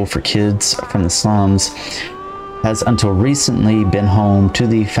boarding school for kids from the slums, has until recently been home to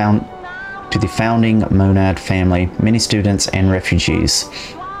the founding Monad family, many students and refugees.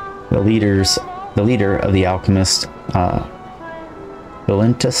 The leader of the alchemist,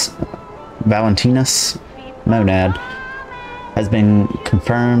 Valentinus Monad, has been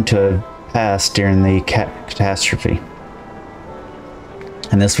confirmed to have passed during the catastrophe,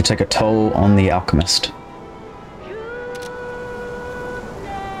 and this would take a toll on the alchemist.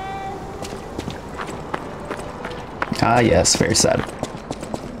 Ah yes, very sad.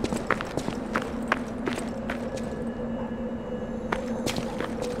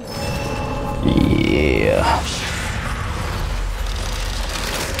 Yeah.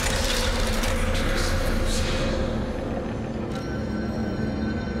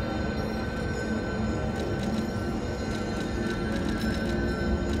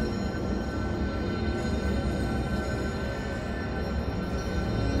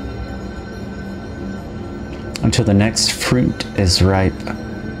 until the next fruit is ripe.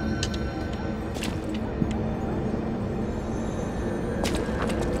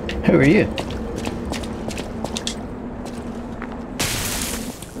 Who are you?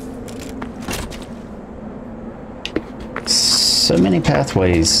 So many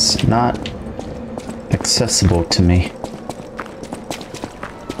pathways not accessible to me.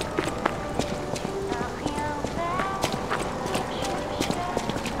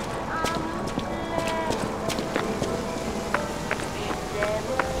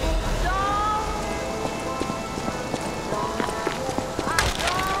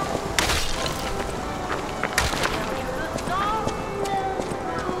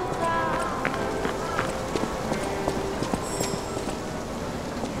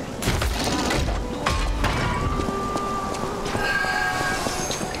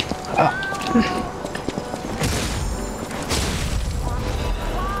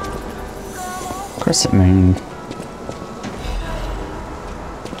 Crescent moon.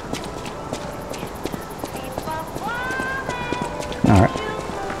 All right.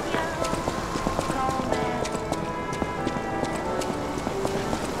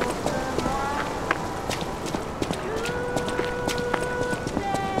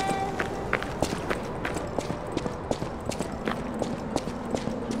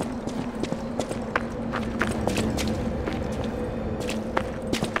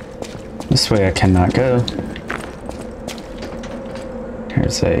 This way I cannot go.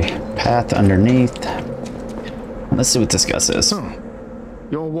 Here's a path underneath. Let's see what this guy says. Oh,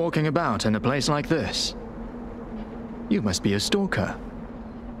 you're walking about in a place like this. You must be a stalker.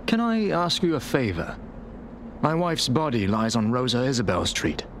 Can I ask you a favor? My wife's body lies on Rosa Isabel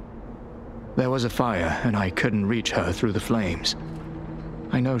Street. There was a fire and I couldn't reach her through the flames.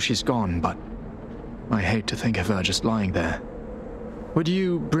 I know she's gone, but I hate to think of her just lying there. Would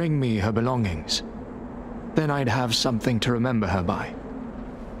you bring me her belongings? Then I'd have something to remember her by.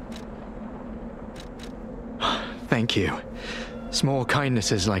 Thank you. Small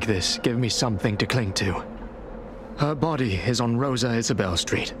kindnesses like this give me something to cling to. Her body is on Rosa Isabel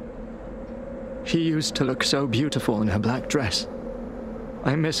Street. She used to look so beautiful in her black dress.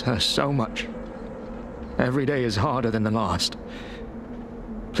 I miss her so much. Every day is harder than the last.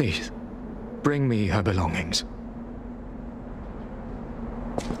 Please, bring me her belongings.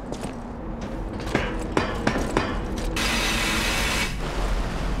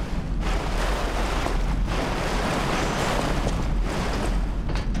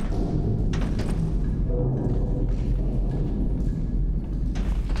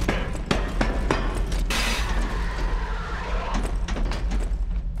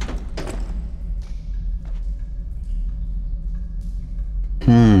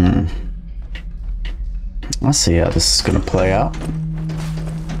 Let's see how this is going to play out.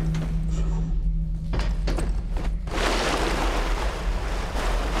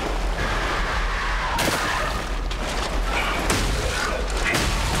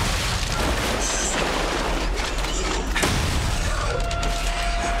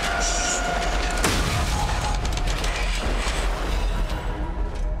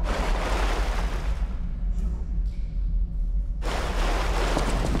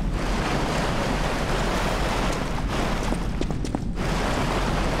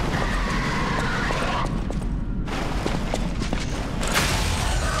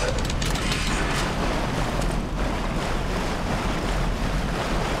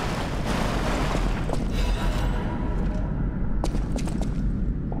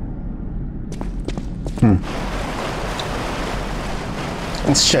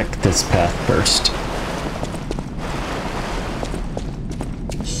 Let's check this path first.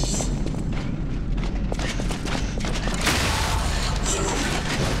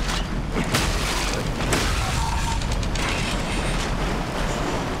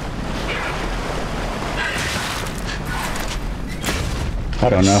 I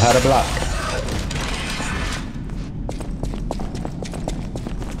don't know how to block.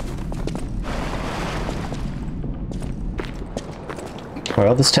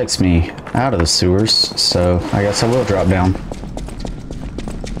 Well, this takes me out of the sewers, so I guess I will drop down.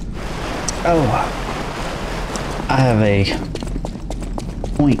 Oh, I have a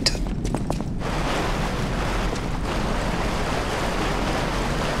point.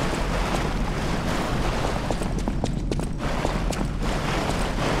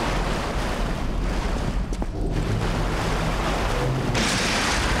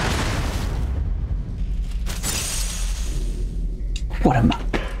 What am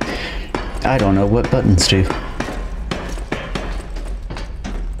I don't know what buttons do.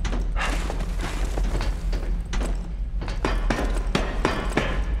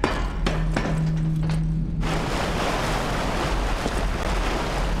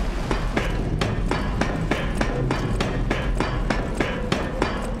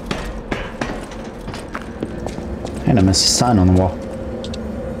 And I missed a sign on the wall.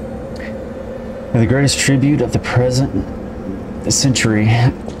 May the greatest tribute of the present century.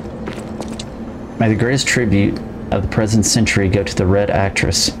 May the greatest tribute of the present century go to the Red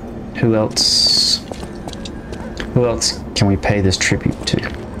Actress. Who else can we pay this tribute to?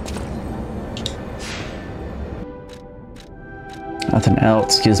 Nothing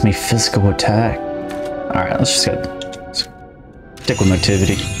else gives me physical attack. Alright, let's just go. Stick with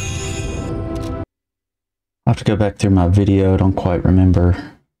motivity. I'll have to go back through my video. I don't quite remember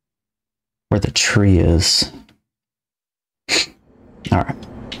where the tree is. Alright.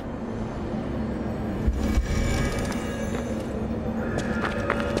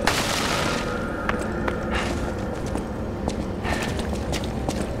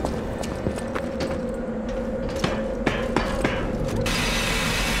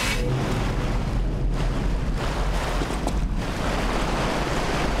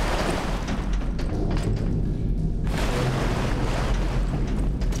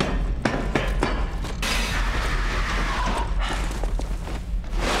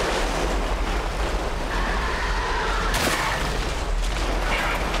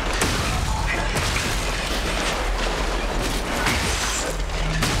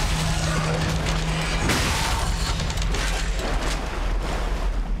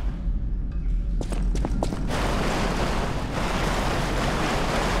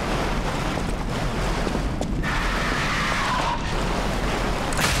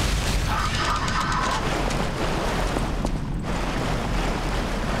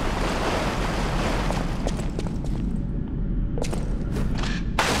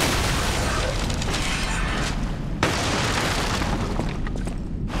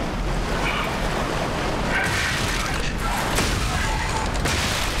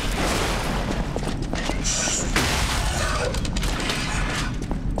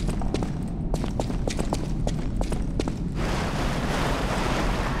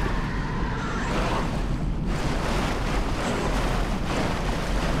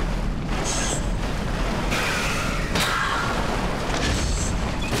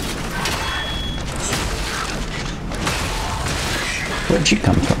 Where'd you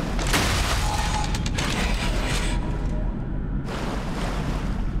come from?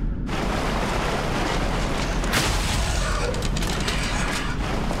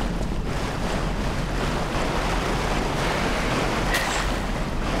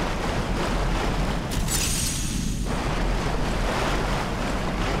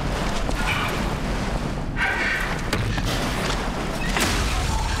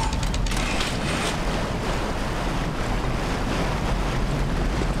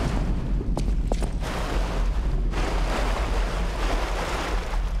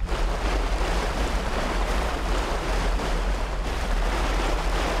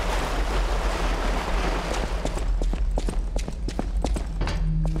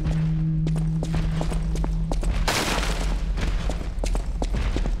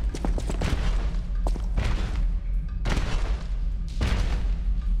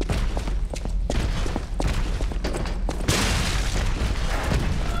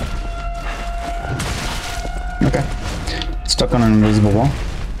 Okay. Stuck on an invisible wall.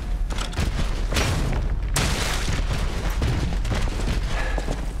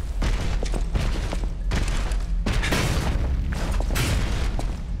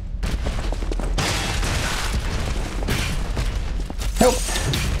 Help!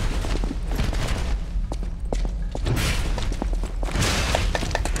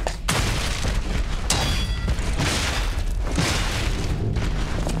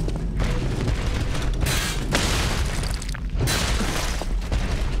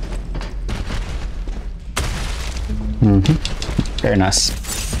 Very nice.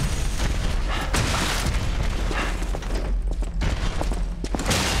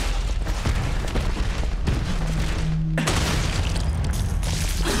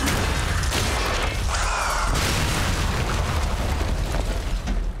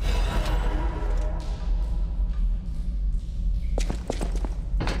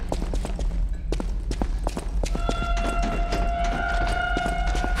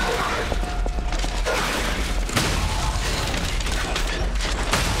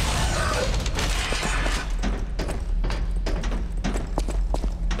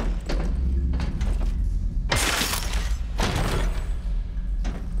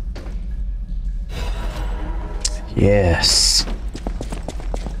 Yes.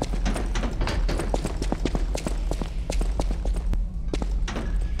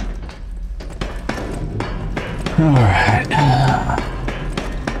 All right.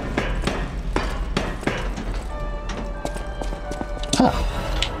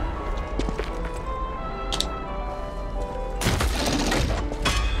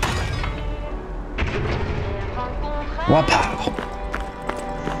 Wapow.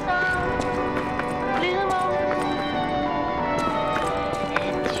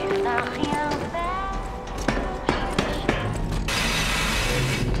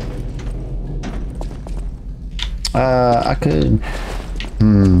 I could...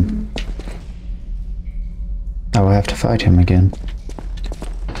 I will have to fight him again.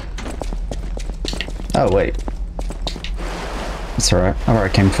 Oh, wait. That's alright. I've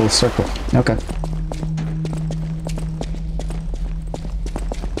already came full circle. Okay.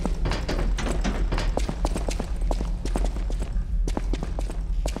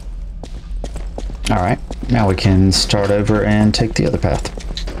 Alright. Now we can start over and take the other path.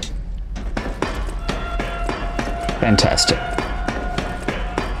 Fantastic.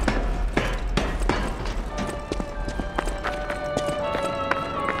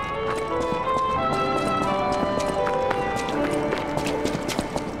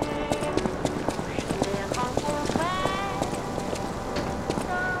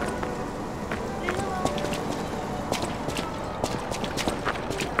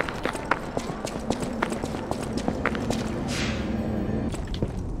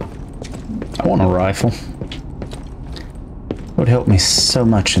 I want a rifle. It would help me so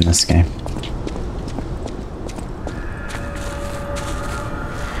much in this game.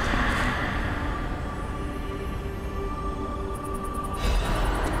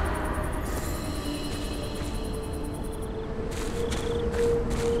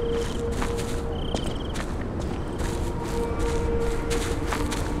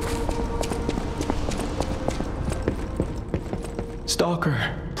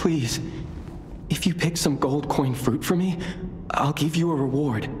 Stalker, please. If you pick some gold coin fruit for me, I'll give you a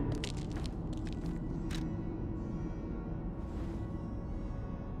reward.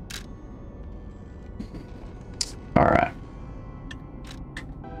 All right.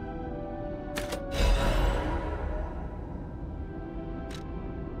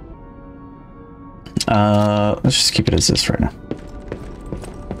 Let's just keep it as this right now.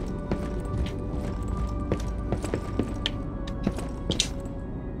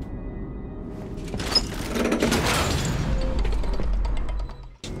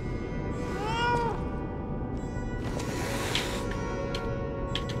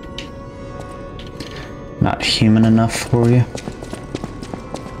 Not human enough for you?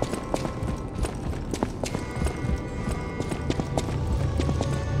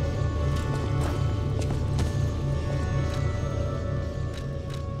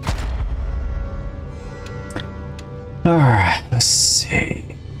 Alright, let's see.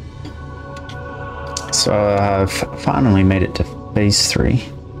 So I've finally made it to phase 3.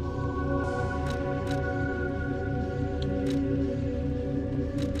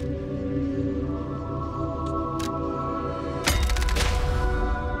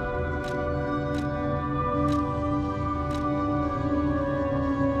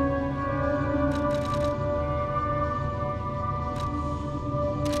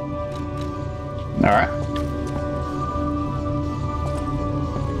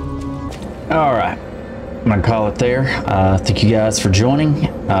 Alright, I'm gonna call it there. Thank you guys for joining.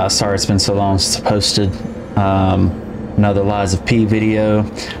 Sorry it's been so long since I posted another Lies of P video.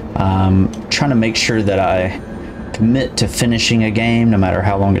 Trying to make sure that I commit to finishing a game no matter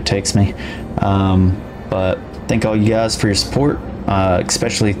how long it takes me. But thank all you guys for your support.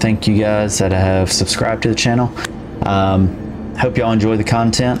 Especially thank you guys that have subscribed to the channel. Hope y'all enjoy the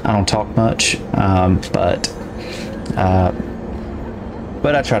content. I don't talk much,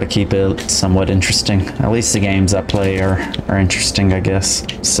 but I try to keep it somewhat interesting. At least the games I play are interesting, I guess.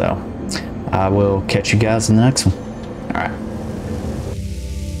 So I will catch you guys in the next one. All right.